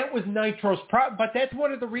 and that was Nitro's problem, but that's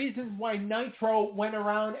one of the reasons why Nitro went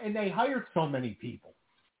around and they hired so many people.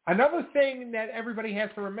 Another thing that everybody has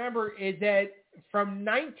to remember is that from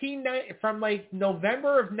like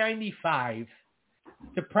November of 95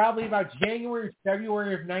 to probably about January,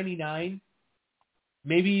 February of 99,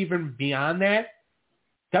 maybe even beyond that,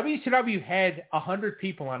 WCW had 100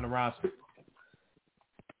 people on the roster.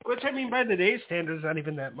 Which, I mean, by today's standards, not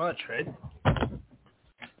even that much, right?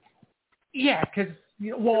 Yeah, because,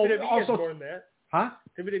 WWE also... has more than that. Huh?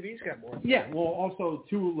 WWE's got more. Yeah, well, also,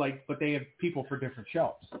 too, like, but they have people for different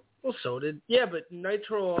shows. Well, so did... Yeah, but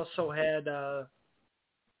Nitro also had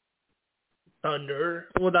Thunder.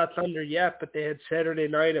 Well, not Thunder yet, but they had Saturday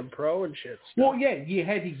Night and Pro and shit. Well, yeah, you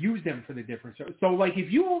had to use them for the different shows. So, like,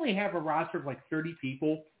 if you only have a roster of, like, 30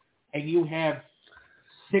 people and you have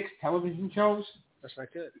 6 television shows... That's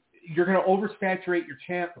not good. You're going to oversaturate your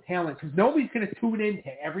talent because nobody's going to tune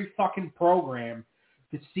into every fucking program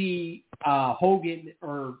to see Hogan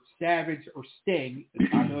or Savage or Sting, as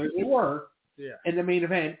popular as they were, in the main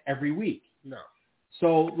event every week. No.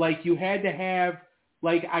 So, like, you had to have,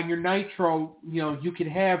 like, on your Nitro, you could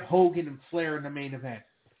have Hogan and Flair in the main event.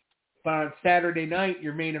 But on Saturday night,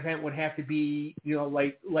 your main event would have to be,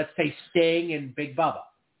 like, let's say Sting and Big Bubba.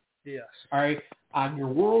 Yes. All right? On your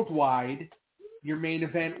worldwide... your main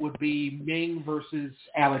event would be Ming versus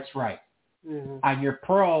Alex Wright. Mm-hmm. On your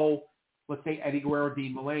pro, let's say Eddie Guerrero,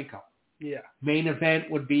 Dean Malenko. Yeah. Main event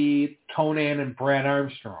would be Conan and Brad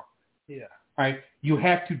Armstrong. Yeah. All right. You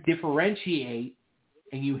have to differentiate,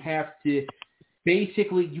 and you have to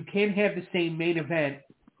basically, you can't have the same main event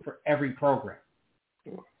for every program.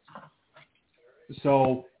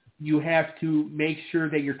 So you have to make sure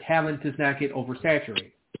that your talent does not get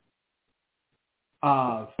oversaturated.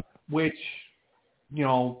 Which...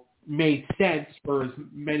 made sense for as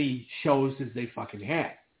many shows as they fucking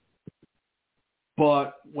had.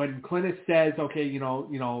 But when Clintus says, okay, you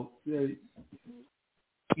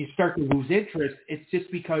start to lose interest, it's just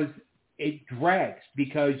because it drags,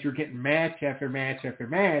 because you're getting match after match after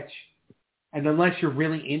match, and unless you're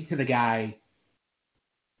really into the guy,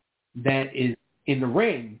 that is in the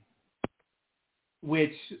ring,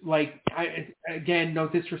 which, like, again, no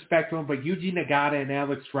disrespect to them, but Yuji Nagata and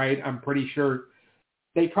Alex Wright, I'm pretty sure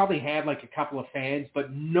they probably had, like, a couple of fans,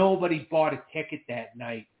 but nobody bought a ticket that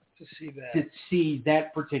night to see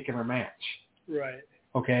that particular match. Right.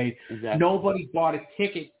 Okay? Exactly. Nobody bought a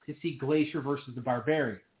ticket to see Glacier versus the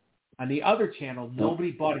Barbarian. On the other channel,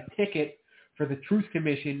 nobody bought a ticket for the Truth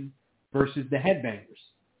Commission versus the Headbangers.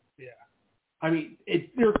 Yeah. I mean,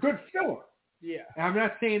 they're good filler. Yeah. I'm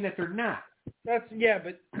not saying that they're not. But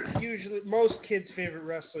usually most kids' favorite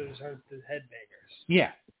wrestlers aren't the Headbangers.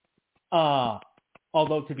 Yeah.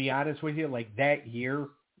 Although, to be honest with you, like that year,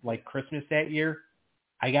 like Christmas that year,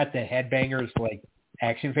 I got the Headbangers, like,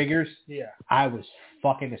 action figures. Yeah. I was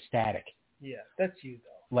fucking ecstatic. Yeah, that's you,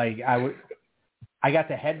 though. Like, I got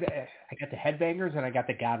the Headbangers and I got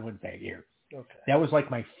the Godwins that year. Okay. That was,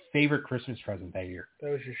 like, my favorite Christmas present that year.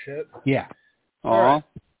 That was your shit? Yeah. All right.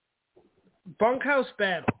 Bunkhouse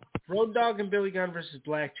Battle. Road Dogg and Billy Gunn versus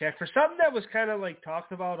Blackjack. For something that was kind of, like,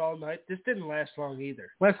 talked about all night, this didn't last long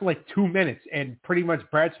either. Lasted like 2 minutes, and pretty much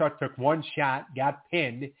Bradshaw took one shot, got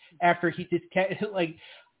pinned, after he just kept, like,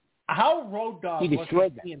 how Road Dogg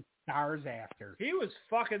wasn't seeing stars after. He was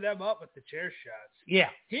fucking them up with the chair shots. Yeah.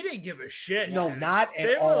 He didn't give a shit. No, not at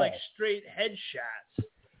all. They were, like, straight head shots.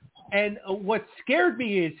 And what scared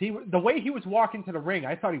me is the way he was walking to the ring,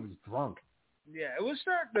 I thought he was drunk. Yeah, he was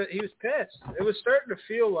pissed. It was starting to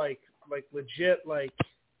feel like legit, like,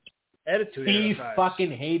 attitude. He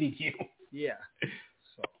fucking hated you. Yeah.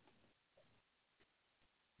 So.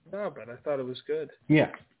 No, but I thought it was good.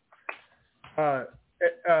 Yeah.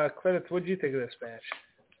 Clemens, what did you think of this match?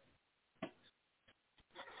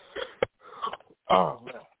 Oh,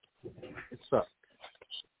 man. It sucked.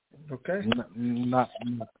 Okay. Not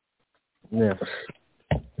yeah.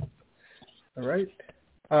 All right.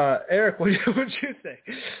 Eric, what did you think?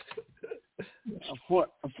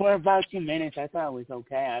 For about 2 minutes, I thought it was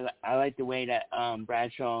okay. I like the way that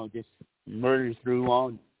Bradshaw just murders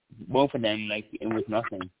through both of them like it was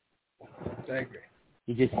nothing. I agree.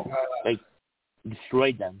 He just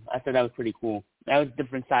destroyed them. I thought that was pretty cool. That was a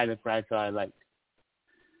different side of Bradshaw I liked.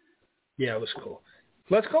 Yeah, it was cool.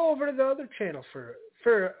 Let's go over to the other channel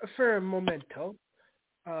for a momento.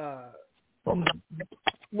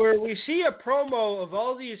 Where we see a promo of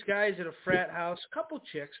all these guys at a frat house, a couple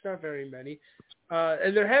chicks, not very many,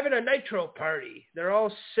 and they're having a Nitro party. They're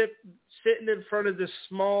all sitting in front of this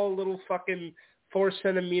small little fucking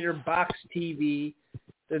 4-centimeter box TV,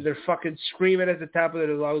 and they're fucking screaming at the top of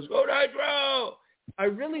their lungs, "Go Nitro!" I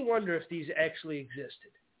really wonder if these actually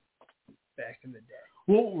existed back in the day.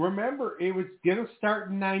 Well, remember, it was going to start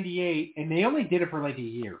in 98, and they only did it for like a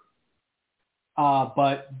year.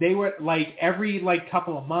 But they were like every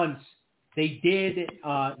couple of months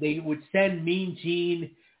they would send Mean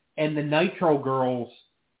Gene and the Nitro girls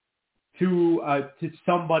to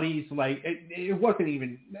somebody's, like, it wasn't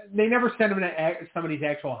even, they never sent them to somebody's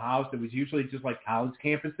actual house. It was usually just like college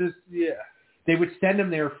campuses. Yeah. They would send them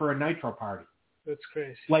there for a Nitro party. That's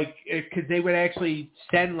crazy. Like, because they would actually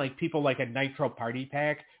send like people like a Nitro party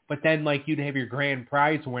pack, but then like you'd have your grand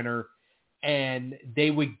prize winner and they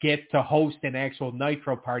would get to host an actual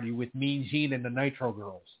Nitro party with Mean Gene and the Nitro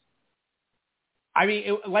girls. I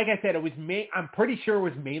mean, like I said, it was I'm pretty sure it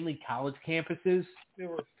was mainly college campuses. They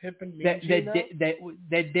were pimping Mean Gene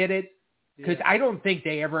that did it, because I don't think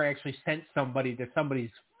they ever actually sent somebody to somebody's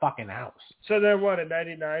fucking house. So then what, in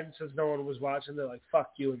 99, since no one was watching, they're like,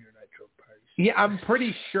 fuck you and your Nitro parties. Yeah, I'm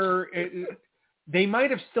pretty sure they might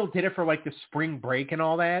have still did it for like the spring break and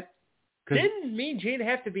all that. Didn't Mean Gene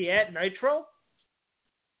have to be at Nitro?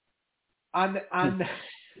 On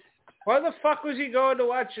Why the fuck was he going to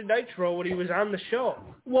watch Nitro when he was on the show?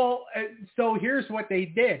 Well, so here's what they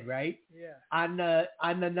did, right? Yeah. On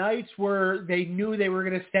the nights where they knew they were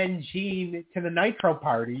going to send Gene to the Nitro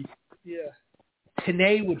party, yeah,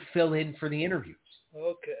 Tenay would fill in for the interviews.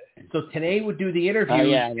 Okay. So Tenay would do the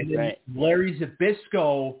interviews, and then right. Larry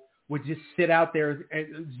Zbyszko would just sit out there.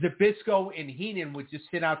 Zbyszko and Heenan would just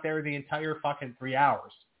sit out there the entire fucking 3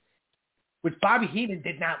 hours. Which Bobby Heenan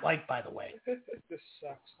did not like, by the way. This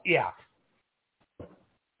sucks. Yeah. All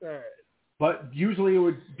right. But usually it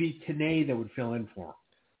would be Tenay that would fill in for him.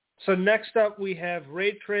 So next up we have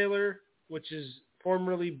Ray Traylor, which is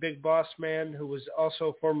formerly Big Boss Man, who was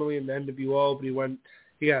also formerly in the NWO, but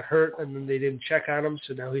he got hurt and then they didn't check on him,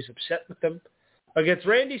 so now he's upset with them. Against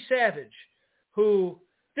Randy Savage, who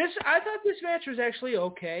I thought this match was actually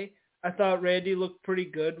okay. I thought Randy looked pretty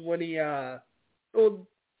good when he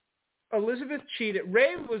Elizabeth cheated.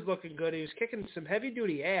 Ray was looking good. He was kicking some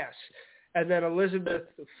heavy-duty ass. And then Elizabeth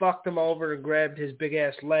fucked him over and grabbed his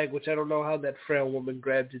big-ass leg, which I don't know how that frail woman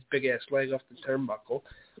grabbed his big-ass leg off the turnbuckle,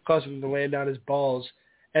 caused him to land on his balls.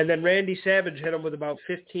 And then Randy Savage hit him with about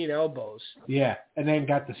 15 elbows. Yeah, and then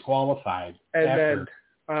got disqualified. And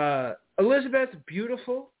then Elizabeth,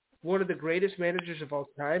 beautiful, one of the greatest managers of all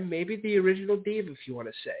time, maybe the original diva, if you want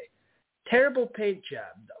to say. Terrible paint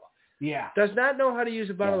job, though. Yeah. Does not know how to use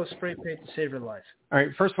a bottle of spray paint to save her life. All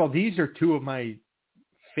right, first of all, these are two of my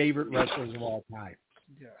favorite wrestlers of all time.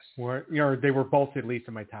 Yes. They were both at least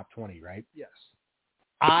in my top 20, right? Yes.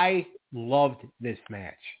 I loved this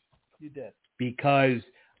match. You did. Because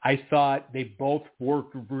I thought they both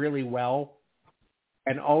worked really well.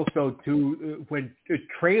 And also, too, when the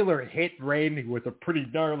trailer hit Randy with a pretty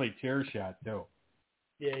gnarly chair shot, too.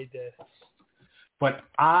 Yeah, he did. But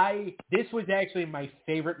this was actually my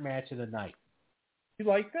favorite match of the night. You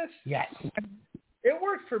like this? Yes. It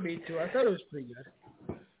worked for me, too. I thought it was pretty good.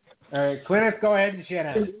 All right, Clintus, go ahead and shut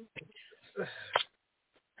out.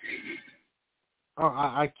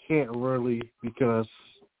 I can't really, because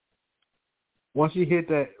once you hit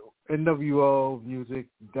that NWO music,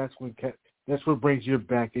 that's what brings you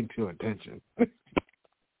back into attention.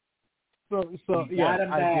 so yeah,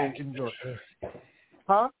 I did enjoy it.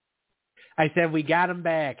 Huh? I said we got him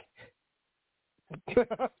back.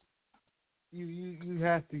 you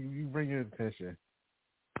have to, you bring it attention.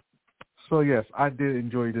 So yes, I did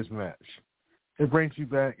enjoy this match. It brings you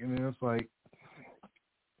back, and then it's like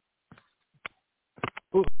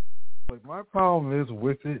my problem is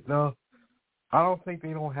with it though. I don't think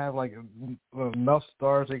they don't have like enough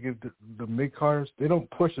stars. They give the mid carders. They don't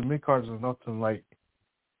push the mid carders enough to like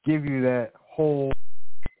give you that whole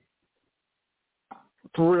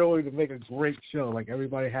thrill to make a great show. Like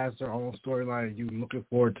everybody has their own storyline and you looking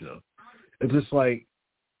forward to. It's just like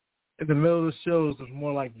in the middle of the shows, it's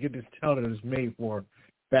more like you just tell that it's made for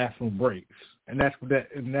bathroom breaks, and that's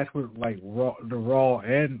what like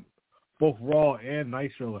both Raw and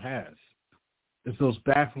Nitro has. It's those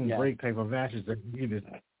bathroom break type of matches that you just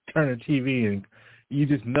turn the TV and you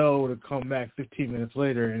just know to come back 15 minutes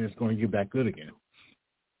later and it's going to get back good again.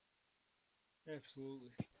 Absolutely.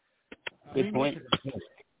 Good point.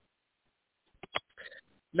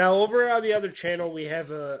 Now, over on the other channel, we have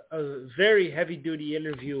a very heavy-duty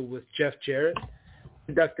interview with Jeff Jarrett,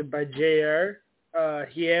 conducted by JR.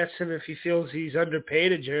 He asked him if he feels he's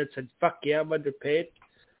underpaid, and Jarrett said, fuck yeah, I'm underpaid.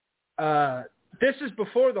 This is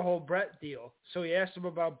before the whole Bret deal. So he asked him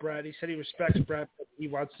about Bret. He said he respects Bret, but he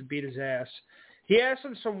wants to beat his ass. He asked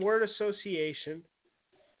him some word association.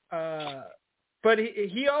 But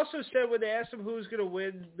he also said when they asked him who was going to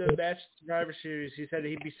win the match Survivor Series, he said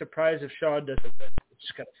he'd be surprised if Shawn doesn't win, which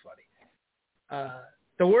is kind of funny.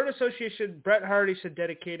 The word association, Bret Hart, he said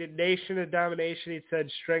dedicated. Nation of Domination, he said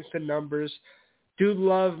strength in numbers. Dude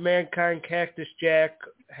Love, Mankind, Cactus Jack,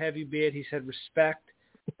 Heavy Beard, he said respect.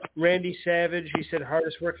 Randy Savage, he said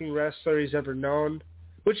hardest working wrestler he's ever known.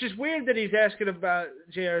 Which is weird that he's asking about,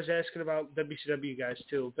 JR's asking about WCW guys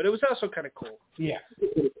too, but it was also kind of cool. Yeah.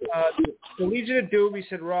 The Legion of Doom, he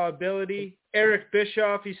said raw ability. Eric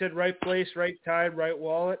Bischoff, he said right place, right time, right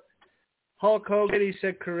wallet. Hulk Hogan, he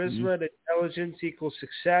said charisma and intelligence equals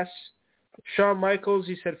success. Shawn Michaels,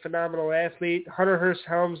 he said phenomenal athlete. Hunter Hearst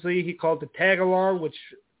Helmsley, he called the tag along, which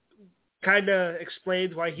kind of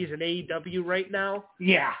explains why he's an AEW right now.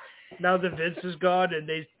 Yeah. Now that Vince is gone and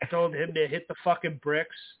they told him to hit the fucking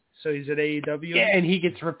bricks, so he's at AEW. Yeah, and he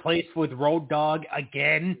gets replaced with Road Dogg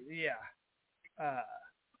again. Yeah.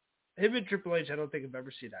 Him and Triple H, I don't think I've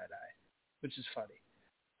ever seen eye to eye, which is funny.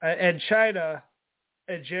 And China,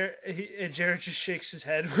 and Jarrett just shakes his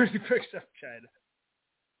head when he picks up China.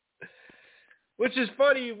 Which is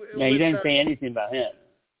funny. Yeah, you didn't say anything about him.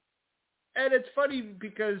 And it's funny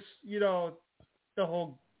because, you know, the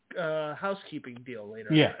whole housekeeping deal later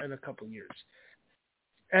in a couple years.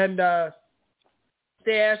 And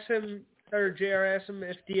they asked him, or JR asked him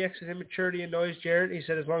if DX's immaturity annoys Jarrett. He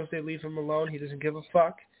said as long as they leave him alone, he doesn't give a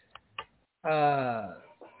fuck. And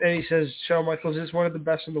he says Shawn Michaels is one of the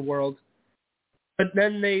best in the world. But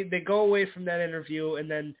then they go away from that interview, and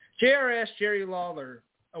then JR asked Jerry Lawler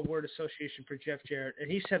a word association for Jeff Jarrett, and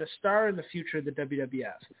he said a star in the future of the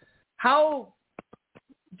WWF. How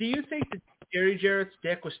do you think that Jerry Jarrett's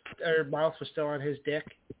mouth was still on his dick?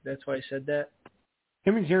 That's why he said that?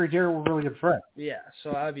 Him and Jerry Jarrett were really good friends. Yeah,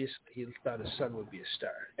 so obviously he thought his son would be a star.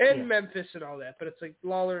 And Memphis and all that, but it's like,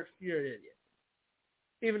 Lawler, you're an idiot.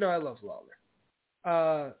 Even though I love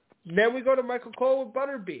Lawler. Then we go to Michael Cole with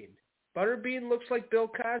Butterbean. Butterbean looks like Bill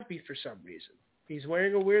Cosby for some reason. He's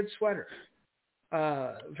wearing a weird sweater.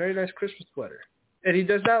 Very nice Christmas sweater. And he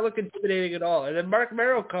does not look intimidating at all. And then Mark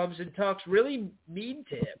Merrow comes and talks really mean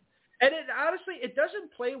to him. And it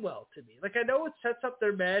doesn't play well to me. Like, I know it sets up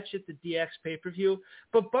their match at the DX pay-per-view,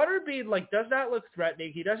 but Butterbean, like, does not look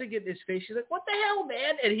threatening. He doesn't get in his face. He's like, what the hell,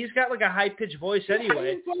 man? And he's got, like, a high-pitched voice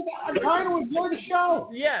anyway. I'm trying to enjoy the show.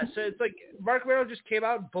 Yeah, so it's like Mark Merrill just came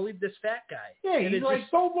out and bullied this fat guy. Yeah, he's like,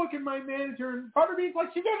 don't look at my manager. And Butterbean's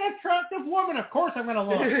like, she's an attractive woman. Of course I'm going to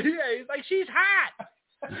look. Yeah, he's like, she's hot.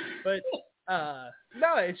 But,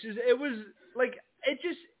 no, it's just, it was, like,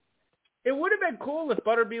 it would have been cool if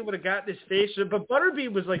Butterbean would have gotten his face, but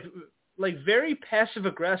Butterbean was like very passive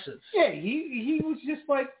aggressive. Yeah, he was just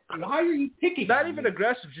like, why are you picking? Not even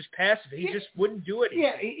aggressive, just passive. He just wouldn't do anything.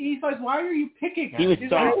 Yeah, he's like, why are you picking? He was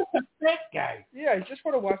he's soft. like, who's the fat guy? Yeah, he just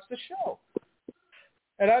want to watch the show.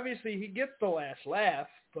 And obviously he gets the last laugh,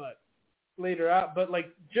 but later out. But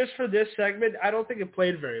like just for this segment, I don't think it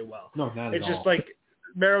played very well. No, not at all. It's just like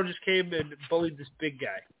Merrill just came and bullied this big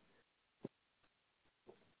guy.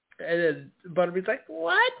 And then Butterbean's like,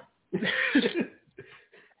 what?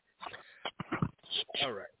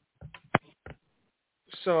 All right.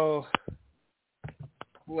 So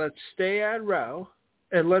let's stay on Raw,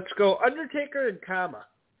 and let's go Undertaker and Kama.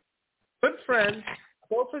 Good friends.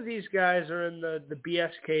 Both of these guys are in the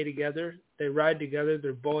BSK together. They ride together.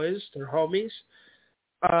 They're boys. They're homies.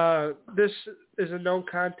 This is a known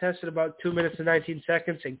contest at about 2 minutes and 19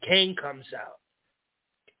 seconds, and Kane comes out.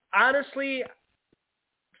 Honestly,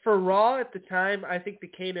 for Raw at the time, I think the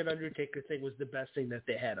Kane and Undertaker thing was the best thing that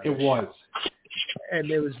they had on the show. was. And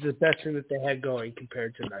it was the best thing that they had going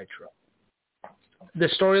compared to Nitro. The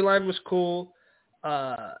storyline was cool.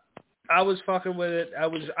 I was fucking with it.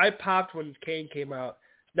 I popped when Kane came out.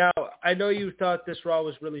 Now, I know you thought this Raw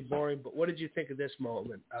was really boring, but what did you think of this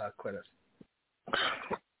moment, Clintus?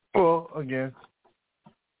 Well, again,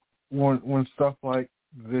 when stuff like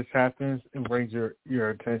this happens, it brings your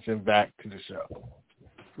attention back to the show.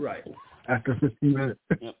 Right. After 15 minutes.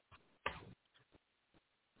 Yep.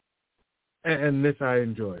 And this I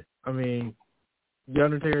enjoy. I mean, the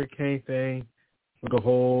Undertaker Kane thing, with the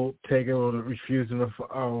whole Taker refusing to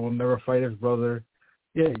will never fight his brother.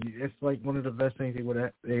 Yeah, it's like one of the best things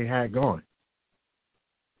they had going.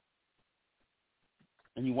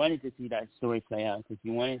 And you wanted to see that story play out because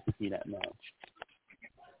you wanted to see that match.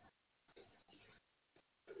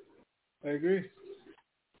 I agree.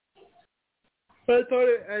 But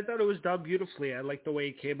I thought it was done beautifully. I liked the way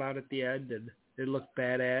it came out at the end, and it looked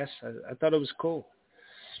badass. I thought it was cool.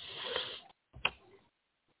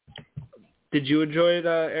 Did you enjoy it,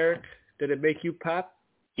 Eric? Did it make you pop?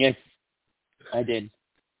 Yes, I did.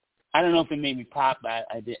 I don't know if it made me pop, but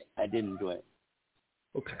I did enjoy it.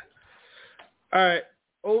 Okay. All right.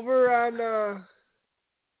 Over on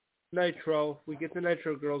Nitro, we get the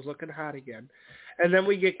Nitro girls looking hot again. And then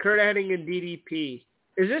we get Kurt Hennig and DDP.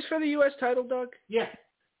 Is this for the U.S. title, Doug? Yeah.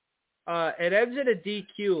 It ends in a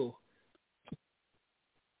DQ,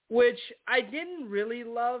 which I didn't really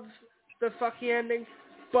love the fucking ending,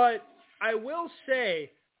 but I will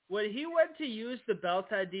say when he went to use the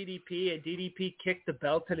belt on DDP and DDP kicked the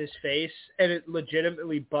belt in his face and it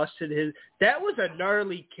legitimately busted his, that was a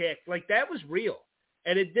gnarly kick. Like, that was real.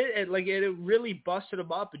 And it did, and like, it really busted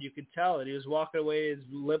him up, and you could tell it. He was walking away, his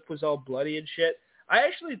lip was all bloody and shit. I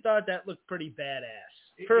actually thought that looked pretty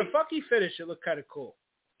badass. For a fucky finish, it looked kind of cool.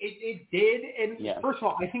 It did, and yeah. First of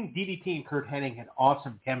all, I think DDP and Kurt Hennig had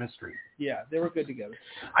awesome chemistry. Yeah, they were good together.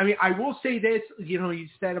 I mean, I will say this, you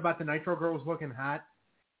said about the Nitro girls looking hot.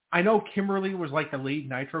 I know Kimberly was like the lead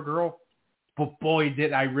Nitro girl, but boy,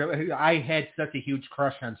 did I had such a huge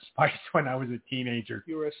crush on Spice when I was a teenager.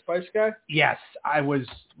 You were a Spice guy? Yes, I was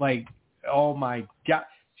like, oh my God.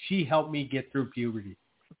 She helped me get through puberty.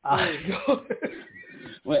 There you go.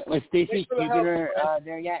 Was Stacy Keibler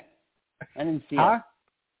there yet? I didn't see her.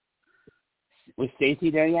 Was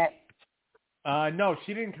Stacy there yet? No,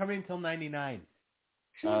 she didn't come in until 99.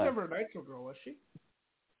 She was never a Nitro girl, was she?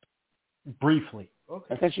 Briefly.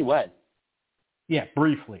 Okay. I thought she was. Yeah,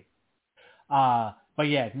 briefly. But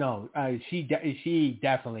yeah, no, she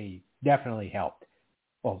definitely helped.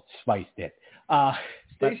 Well, Spice did.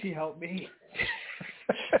 Stacy helped me.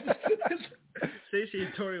 Stacy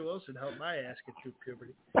and Tori Wilson helped my ass get through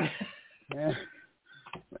puberty. Yeah.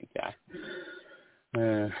 Oh my God.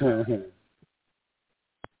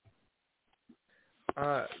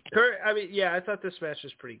 Kurt, I mean, yeah, I thought this match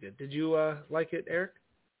was pretty good. Did you like it, Eric?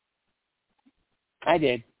 I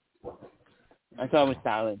did. I thought it was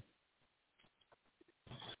solid.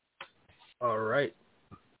 All right.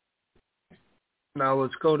 Now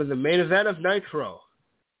let's go to the main event of Nitro.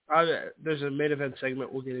 There's a main event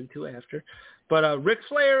segment we'll get into after. But Ric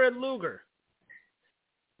Flair and Luger.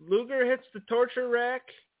 Luger hits the torture rack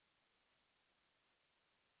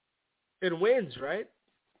and wins, right?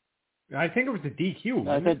 I think it was a DQ.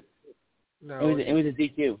 No, it was a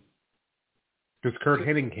DQ. Because Kurt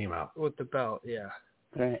Hennig came out. With the belt, yeah.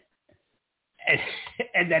 Right.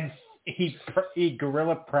 And then he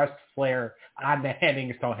gorilla pressed Flair on the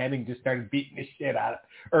Hennig, so Hennig just started beating the shit out of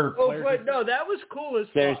no, that was cool as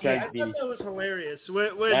fuck. I thought that was hilarious.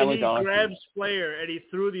 When he awesome. grabs Flair and he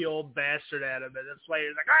threw the old bastard at him, and then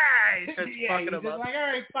Flair's like, ah! He starts fucking him up. Like, all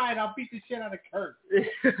right, fine, I'll beat the shit out of Kurt.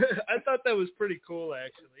 I thought that was pretty cool,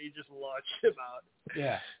 actually. He just launched him out.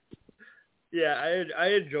 Yeah. Yeah, I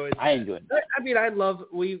enjoyed that. I enjoyed it. I mean,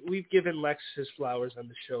 we've given Lex his flowers on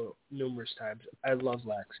the show numerous times. I love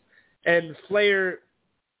Lex. And Flair,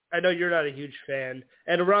 I know you're not a huge fan,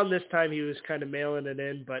 and around this time he was kind of mailing it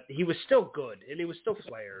in, but he was still good, and he was still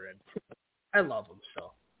Flair, and I love him,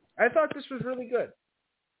 so I thought this was really good.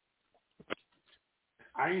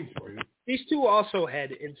 I enjoyed it. These two also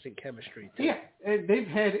had instant chemistry, too. Yeah, they've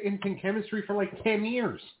had instant chemistry for like 10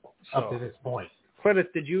 years up to this point.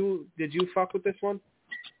 Credit, did you fuck with this one?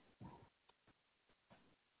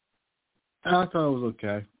 I thought it was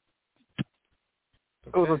okay.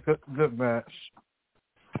 It was a good match.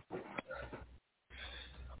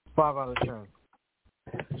 5 out of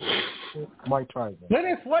 10. Might try it.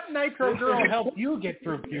 Dennis, what Nitro girl helped you get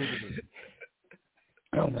through puberty?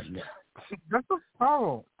 Oh my God. That's the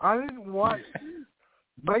problem. I didn't watch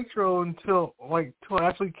Nitro until it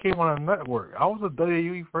actually came on a network. I was a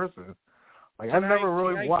WWE person. I never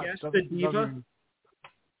really watched the Diva.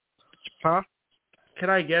 Huh? Can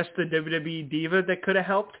I guess the WWE Diva that could have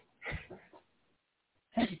helped?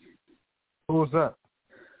 Who was that?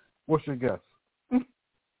 What's your guess?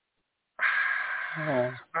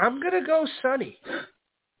 I'm gonna go Sunny.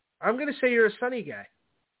 I'm gonna say you're a Sunny guy.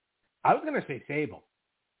 I was gonna say Sable.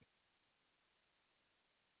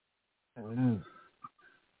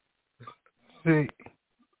 See,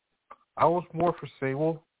 I was more for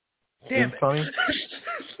Sable. Damn Sunny.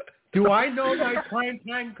 Do I know my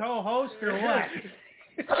primetime co-host or what?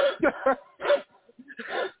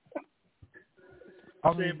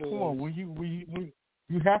 I mean, come on.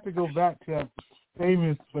 You have to go back to that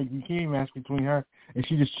famous bikini match between her, and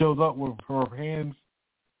she just shows up with her hands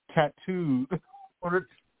tattooed.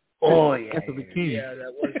 Oh yeah, that's a bikini. Yeah,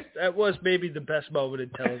 that was maybe the best moment in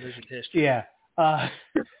television history. Yeah.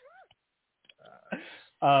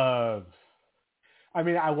 I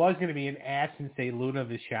mean, I was going to be an ass and say Luna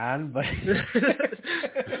Vachon, but...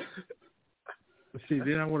 See,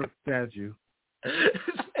 then I would have stabbed you.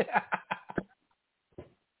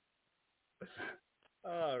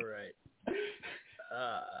 All right.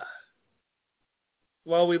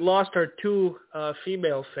 Well, we lost our two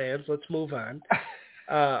female fans. Let's move on.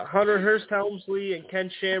 Hunter Hearst Helmsley and Ken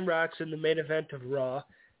Shamrock's in the main event of Raw.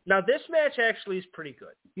 Now, this match actually is pretty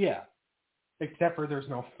good. Yeah. Except for there's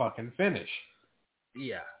no fucking finish.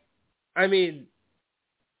 Yeah. I mean,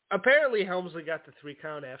 apparently Helmsley got the 3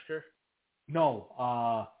 count after.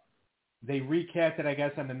 No. They recapped it, I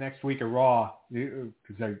guess, on the next week of Raw,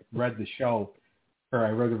 because I read the show, or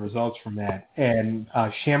I read the results from that, and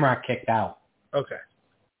Shamrock kicked out. Okay.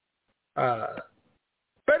 But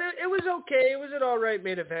it was okay. It was an all right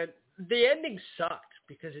main event. The ending sucked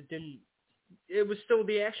because it was still,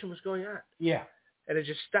 the action was going on. Yeah. And it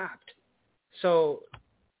just stopped. So,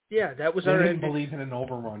 yeah, that was our ending. I didn't believe in an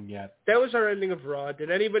overrun yet. That was our ending of Raw.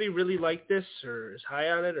 Did anybody really like this or is high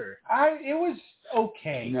on it? Or it was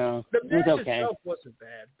okay. No, the match it was okay. itself wasn't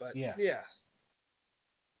bad, but yeah.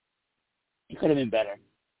 It could have been better.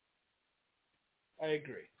 I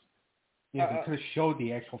agree. Yeah, they could have showed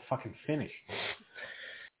the actual fucking finish.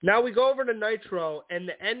 Now we go over to Nitro, and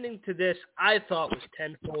the ending to this I thought was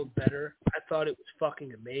tenfold better. I thought it was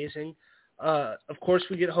fucking amazing. Of course,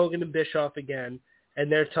 we get Hogan and Bischoff again,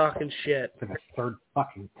 and they're talking shit. For the third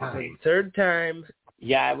fucking time. Third time.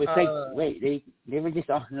 Yeah, I was wait, they were just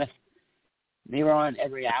on, they were on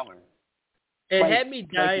every hour. It had me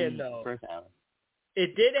dying, though. First hour.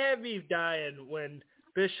 It did have me dying when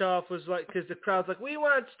Bischoff was like, because the crowd's like, we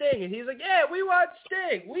want Sting. And he's like, yeah, we want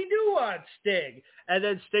Sting. We do want Sting. And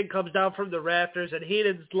then Sting comes down from the rafters, and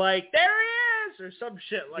Heenan's like, there he is, or some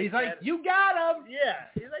shit like he's that. He's like, you got him. Yeah.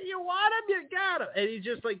 He's like, you want him? You got him. And he's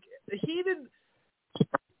just like, Heenan,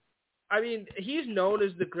 I mean, he's known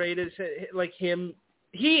as the greatest, like him.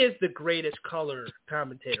 He is the greatest color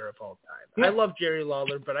commentator of all time. Yeah. I love Jerry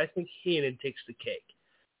Lawler, but I think Heenan takes the cake.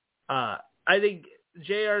 I think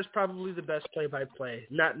JR is probably the best play-by-play.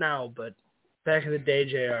 Not now, but back in the day,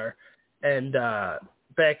 JR. And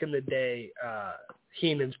back in the day,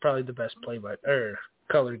 Heenan's probably the best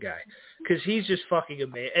color guy. Because he's just fucking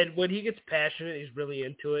amazing. And when he gets passionate, he's really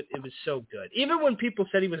into it. It was so good. Even when people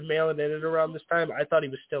said he was mailing in it around this time, I thought he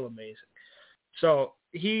was still amazing. So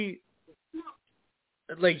he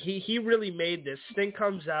Like, he really made this. Sting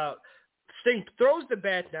comes out. Sting throws the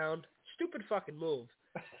bat down. Stupid fucking move.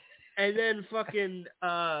 And then fucking,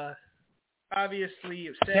 obviously,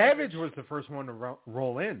 Savage was the first one to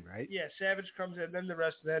roll in, right? Yeah, Savage comes in, then the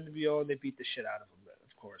rest of the NWO, and they beat the shit out of him,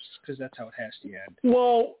 of course, because that's how it has to end.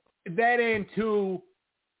 Well, that and too,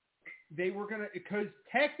 they were going to, because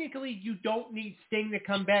technically you don't need Sting to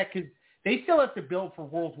come back because they still have to build for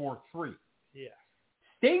World War III. Yeah.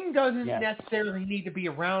 Sting doesn't necessarily need to be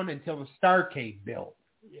around until the Starrcade build.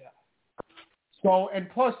 Yeah. So, and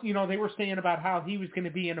plus, you know, they were saying about how he was going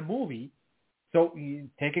to be in a movie. So you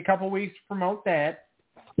take a couple weeks to promote that.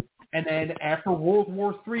 And then after World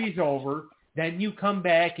War III is over, then you come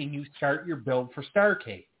back and you start your build for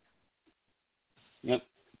Starrcade. Yep.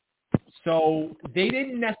 So they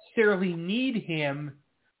didn't necessarily need him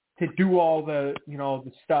to do all the, you know,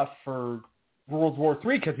 the stuff for World War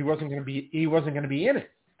III because he wasn't going to be in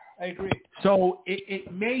it. I agree. So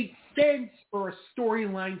it made sense for a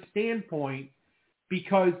storyline standpoint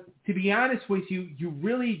because, to be honest with you, you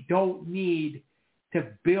really don't need to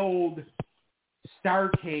build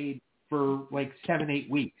Starrcade for like 7-8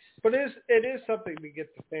 weeks. But it is something to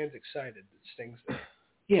get the fans excited that Sting's there.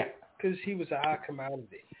 Yeah. Because he was a hot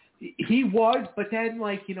commodity. He was, but then,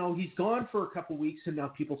 like, you know, he's gone for a couple weeks and now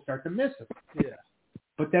people start to miss him. Yeah.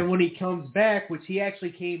 But then when he comes back, which he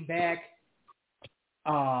actually came back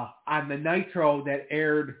on the Nitro that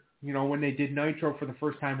aired, you know, when they did Nitro for the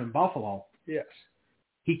first time in Buffalo. Yes.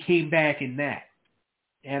 He came back in that.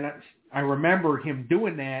 And I remember him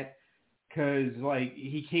doing that because, like,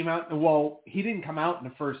 he came out, well, he didn't come out in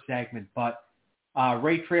the first segment, but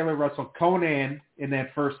Ray Traylor wrestled Conan in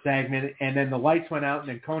that first segment, and then the lights went out, and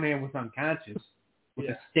then Conan was unconscious with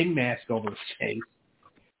a Sting mask over his face.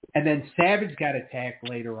 And then Savage got attacked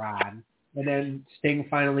later on, and then Sting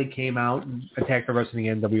finally came out and attacked the rest of the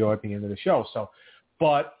NWO at the end of the show. So,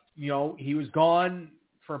 but, you know, he was gone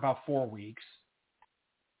for about 4 weeks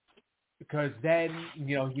because then,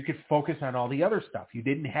 you know, you could focus on all the other stuff. You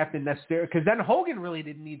didn't have to necessarily, because then Hogan really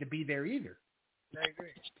didn't need to be there either. I agree.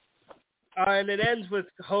 And it ends with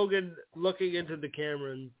Hogan looking into the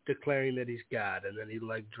camera and declaring that he's God, and then he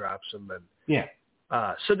leg drops him. And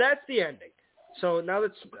so that's the ending. So now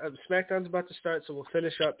that SmackDown's about to start, so we'll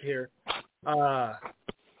finish up here.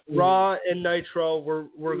 Raw and Nitro,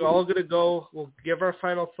 we're all going to go. We'll give our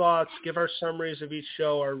final thoughts, give our summaries of each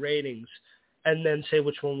show, our ratings, and then say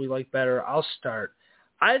which one we like better. I'll start.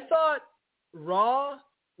 I thought Raw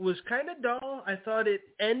was kind of dull. I thought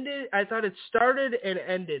it started and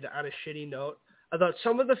ended on a shitty note. I thought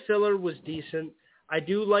some of the filler was decent. I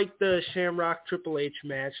do like the Shamrock Triple H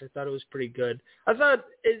match. I thought it was pretty good.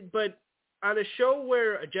 But on a show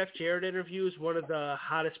where a Jeff Jarrett interview is one of the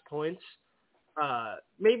hottest points,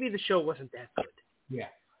 maybe the show wasn't that good. Yeah.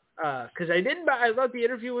 Because I thought the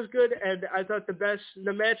interview was good, and I thought the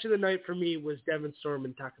match of the night for me was Devon Storm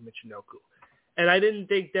and Taka Michinoku. And I didn't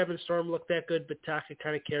think Devon Storm looked that good, but Taka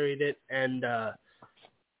kind of carried it. And there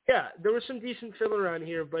was some decent filler on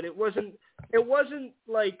here, but it wasn't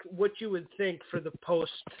like what you would think for the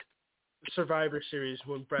post Survivor Series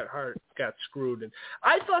when Bret Hart got screwed. And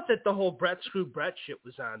I thought that the whole Bret screwed Bret shit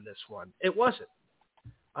was on this one. It wasn't.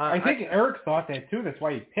 I think Eric thought that too. That's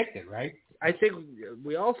why he picked it, right? I think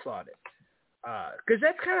we all thought it. Because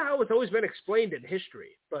that's kind of how it's always been explained in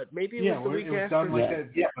history. But maybe it was the week after. Done like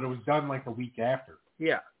that, but it was done like the week after.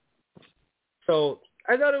 Yeah. So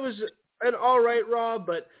I thought it was an all right Raw,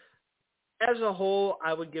 but as a whole,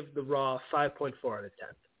 I would give the Raw 5.4 out of 10.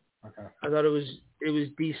 Okay. I thought it was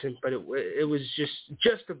decent, but it was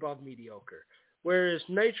just above mediocre. Whereas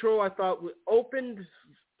Nitro, I thought opened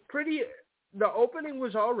pretty. The opening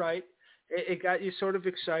was all right. It got you sort of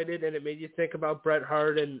excited, and it made you think about Bret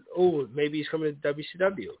Hart and, maybe he's coming to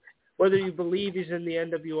WCW. Whether you believe he's in the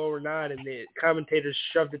NWO or not, and the commentators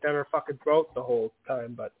shoved it down our fucking throat the whole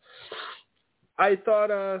time. But I thought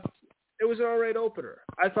it was an all right opener.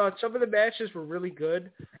 I thought some of the matches were really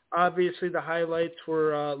good. Obviously, the highlights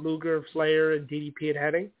were Luger, Flair, and DDP and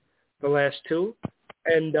Hennig, the last two.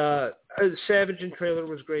 And Savage and Trailer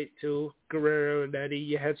was great, too. Guerrero and Eddie,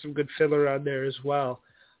 you had some good filler on there as well.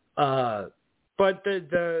 But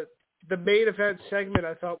the main event segment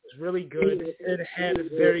I thought was really good. It had a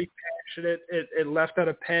very passionate, it left on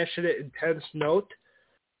a passionate, intense note.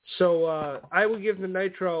 So I would give the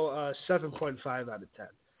Nitro 7.5 out of 10.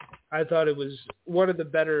 I thought it was one of the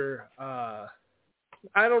better, I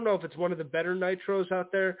don't know if it's one of the better Nitros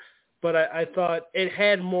out there, but I thought it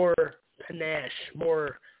had more panache,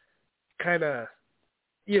 more kind of,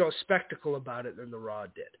 spectacle about it than the Raw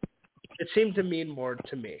did. It seemed to mean more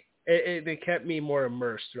to me. They kept me more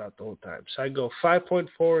immersed throughout the whole time. So I go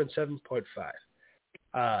 5.4 and 7.5.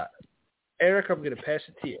 Eric, I'm going to pass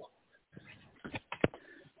it to you.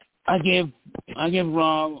 I give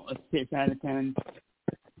Raw a 6 out of 10.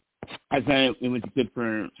 I thought it was good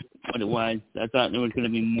for what it was. I thought there was going to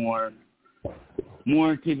be more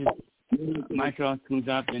to the Montreal Screw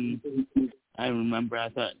Job than I remember. I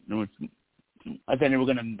thought they were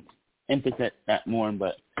going to emphasize that more,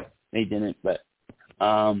 but they didn't. But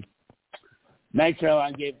Nitro,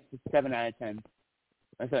 I gave a 7 out of 10.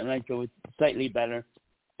 I thought Nitro was slightly better.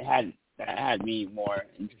 It had me more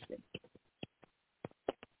interested.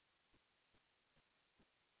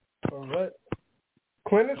 All right.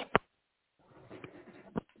 Quentin?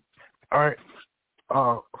 All right.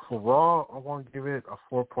 For Raw, I want to give it a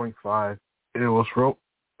 4.5. It was real.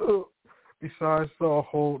 Besides the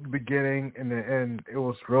whole beginning and the end, it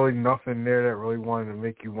was really nothing there that really wanted to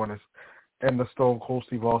make you want to end the Stone Cold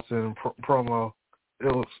Steve Austin promo. It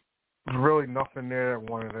was really nothing there that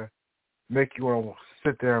wanted to make you want to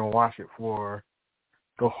sit there and watch it for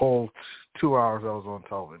the whole 2 hours that was on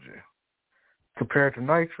television. Compared to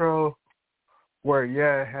Nitro, where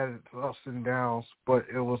it had its ups and downs, but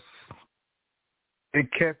it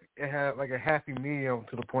had like a happy medium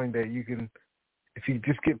to the point that you can, if you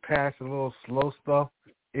just get past a little slow stuff,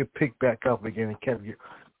 it picked back up again and kept you.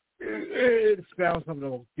 It found something that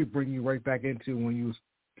will bring you right back into when you was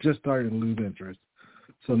just starting to lose interest.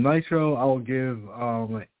 So Nitro, I will give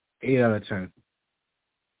an 8 out of 10.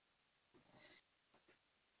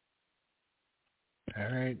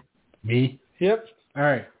 All right. Me? Yep. All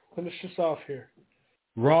right. Finish this off here.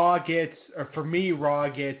 Raw gets a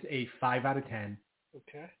 5 out of 10.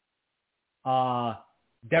 Okay.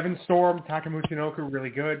 Devin Storm, Taka Michinoku,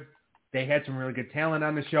 really good. They had some really good talent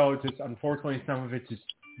on the show. Just unfortunately, some of it just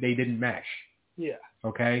they didn't mesh. Yeah.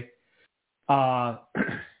 Okay. I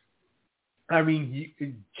mean,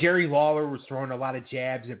 Jerry Lawler was throwing a lot of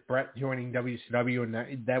jabs at Bret joining WCW, and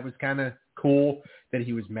that was kind of cool that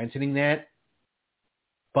he was mentioning that.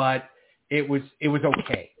 But it was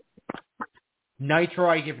okay. Nitro,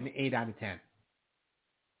 I give an 8 out of 10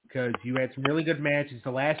 because you had some really good matches.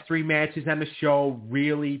 The last 3 matches on the show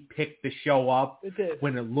really picked the show up. It did.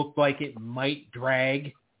 When it looked like it might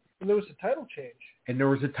drag. And there was a title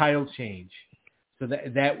change. So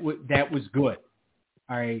that was good.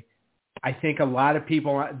 All right. I think a lot of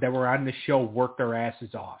people that were on the show worked their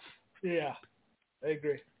asses off. Yeah, I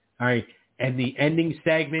agree. All right. And the ending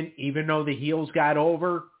segment, even though the heels got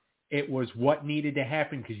over, it was what needed to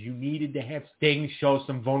happen because you needed to have Sting show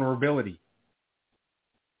some vulnerability.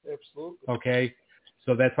 Absolutely. Okay.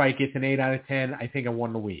 So that's why it gets an 8 out of 10. I think I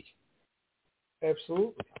won the week.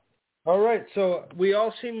 Absolutely. All right. So we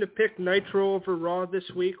all seem to pick Nitro over Raw this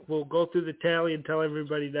week. We'll go through the tally and tell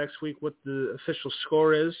everybody next week what the official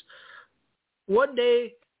score is. One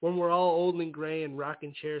day, when we're all old and gray and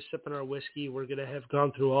rocking chairs, sipping our whiskey, we're going to have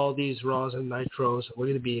gone through all these Raws and Nitros. We're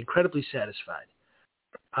going to be incredibly satisfied.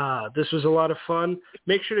 This was a lot of fun.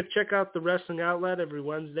 Make sure to check out the Wrestling Outlet every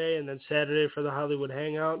Wednesday and then Saturday for the Hollywood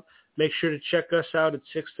Hangout. Make sure to check us out at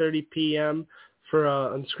 6:30 p.m. for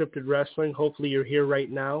Unscripted Wrestling. Hopefully you're here right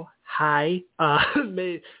now. Hi.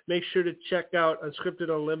 Make sure to check out Unscripted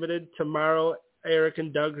Unlimited. Tomorrow, Eric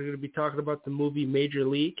and Doug are going to be talking about the movie Major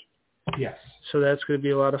League. Yes. So that's going to be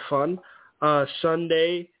a lot of fun.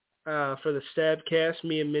 Sunday, for the Stabcast,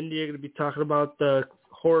 me and Mindy are going to be talking about the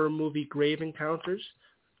horror movie Grave Encounters,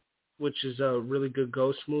 which is a really good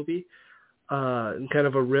ghost movie, and kind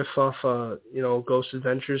of a riff off, Ghost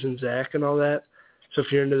Adventures and Zack and all that. So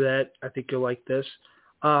if you're into that, I think you'll like this.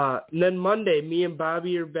 And then Monday, me and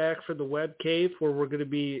Bobby are back for the Web Cave, where we're going to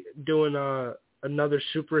be doing another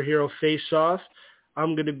superhero face-off.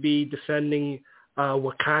 I'm going to be defending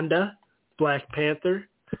Wakanda, Black Panther,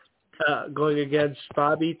 going against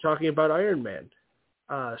Bobby talking about Iron Man.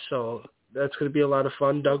 So that's going to be a lot of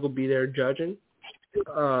fun. Doug will be there judging.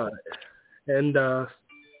 That's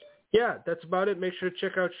about it. Make sure to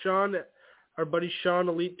check out Sean, our buddy Sean,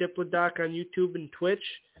 Elite Diplodoc on YouTube and Twitch.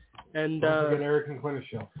 And don't forget Eric and Quintus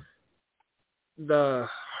show. The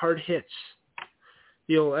hard hits.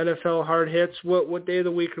 The old NFL hard hits. What day of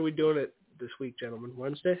the week are we doing it this week, gentlemen?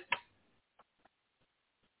 Wednesday?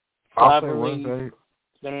 I'll say Wednesday.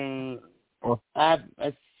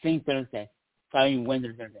 I think Thursday. Probably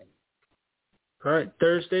Wednesday, Thursday. All right,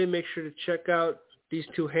 Thursday, make sure to check out these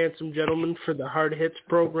two handsome gentlemen for the Hard Hits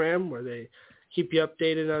program, where they keep you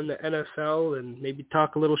updated on the NFL and maybe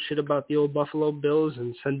talk a little shit about the old Buffalo Bills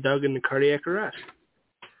and send Doug into cardiac arrest.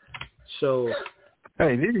 So,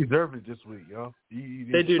 hey, they deserve it this week, yo.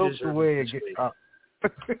 They do deserve it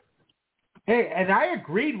this week. Hey, and I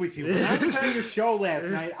agreed with you. When I was on your show last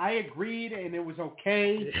night, I agreed, and it was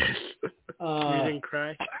okay. You didn't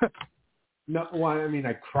cry? No, well, I mean,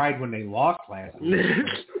 I cried when they lost last week.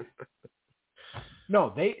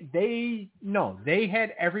 No, they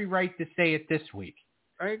had every right to say it this week.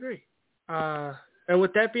 I agree. And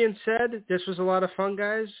with that being said, this was a lot of fun,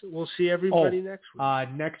 guys. We'll see everybody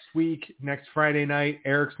next week. Next Friday night,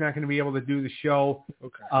 Eric's not going to be able to do the show.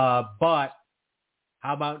 Okay. But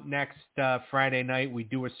how about next Friday night we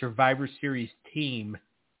do a Survivor Series team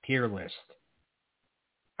tier list?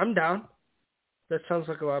 I'm down. That sounds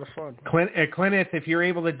like a lot of fun. Clintus, if you're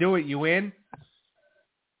able to do it, you in?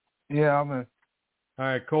 Yeah, I'm in. All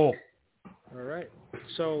right, cool. All right.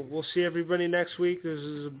 So we'll see everybody next week. This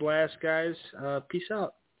is a blast, guys. Peace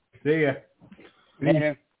out. See ya.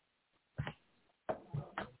 Later.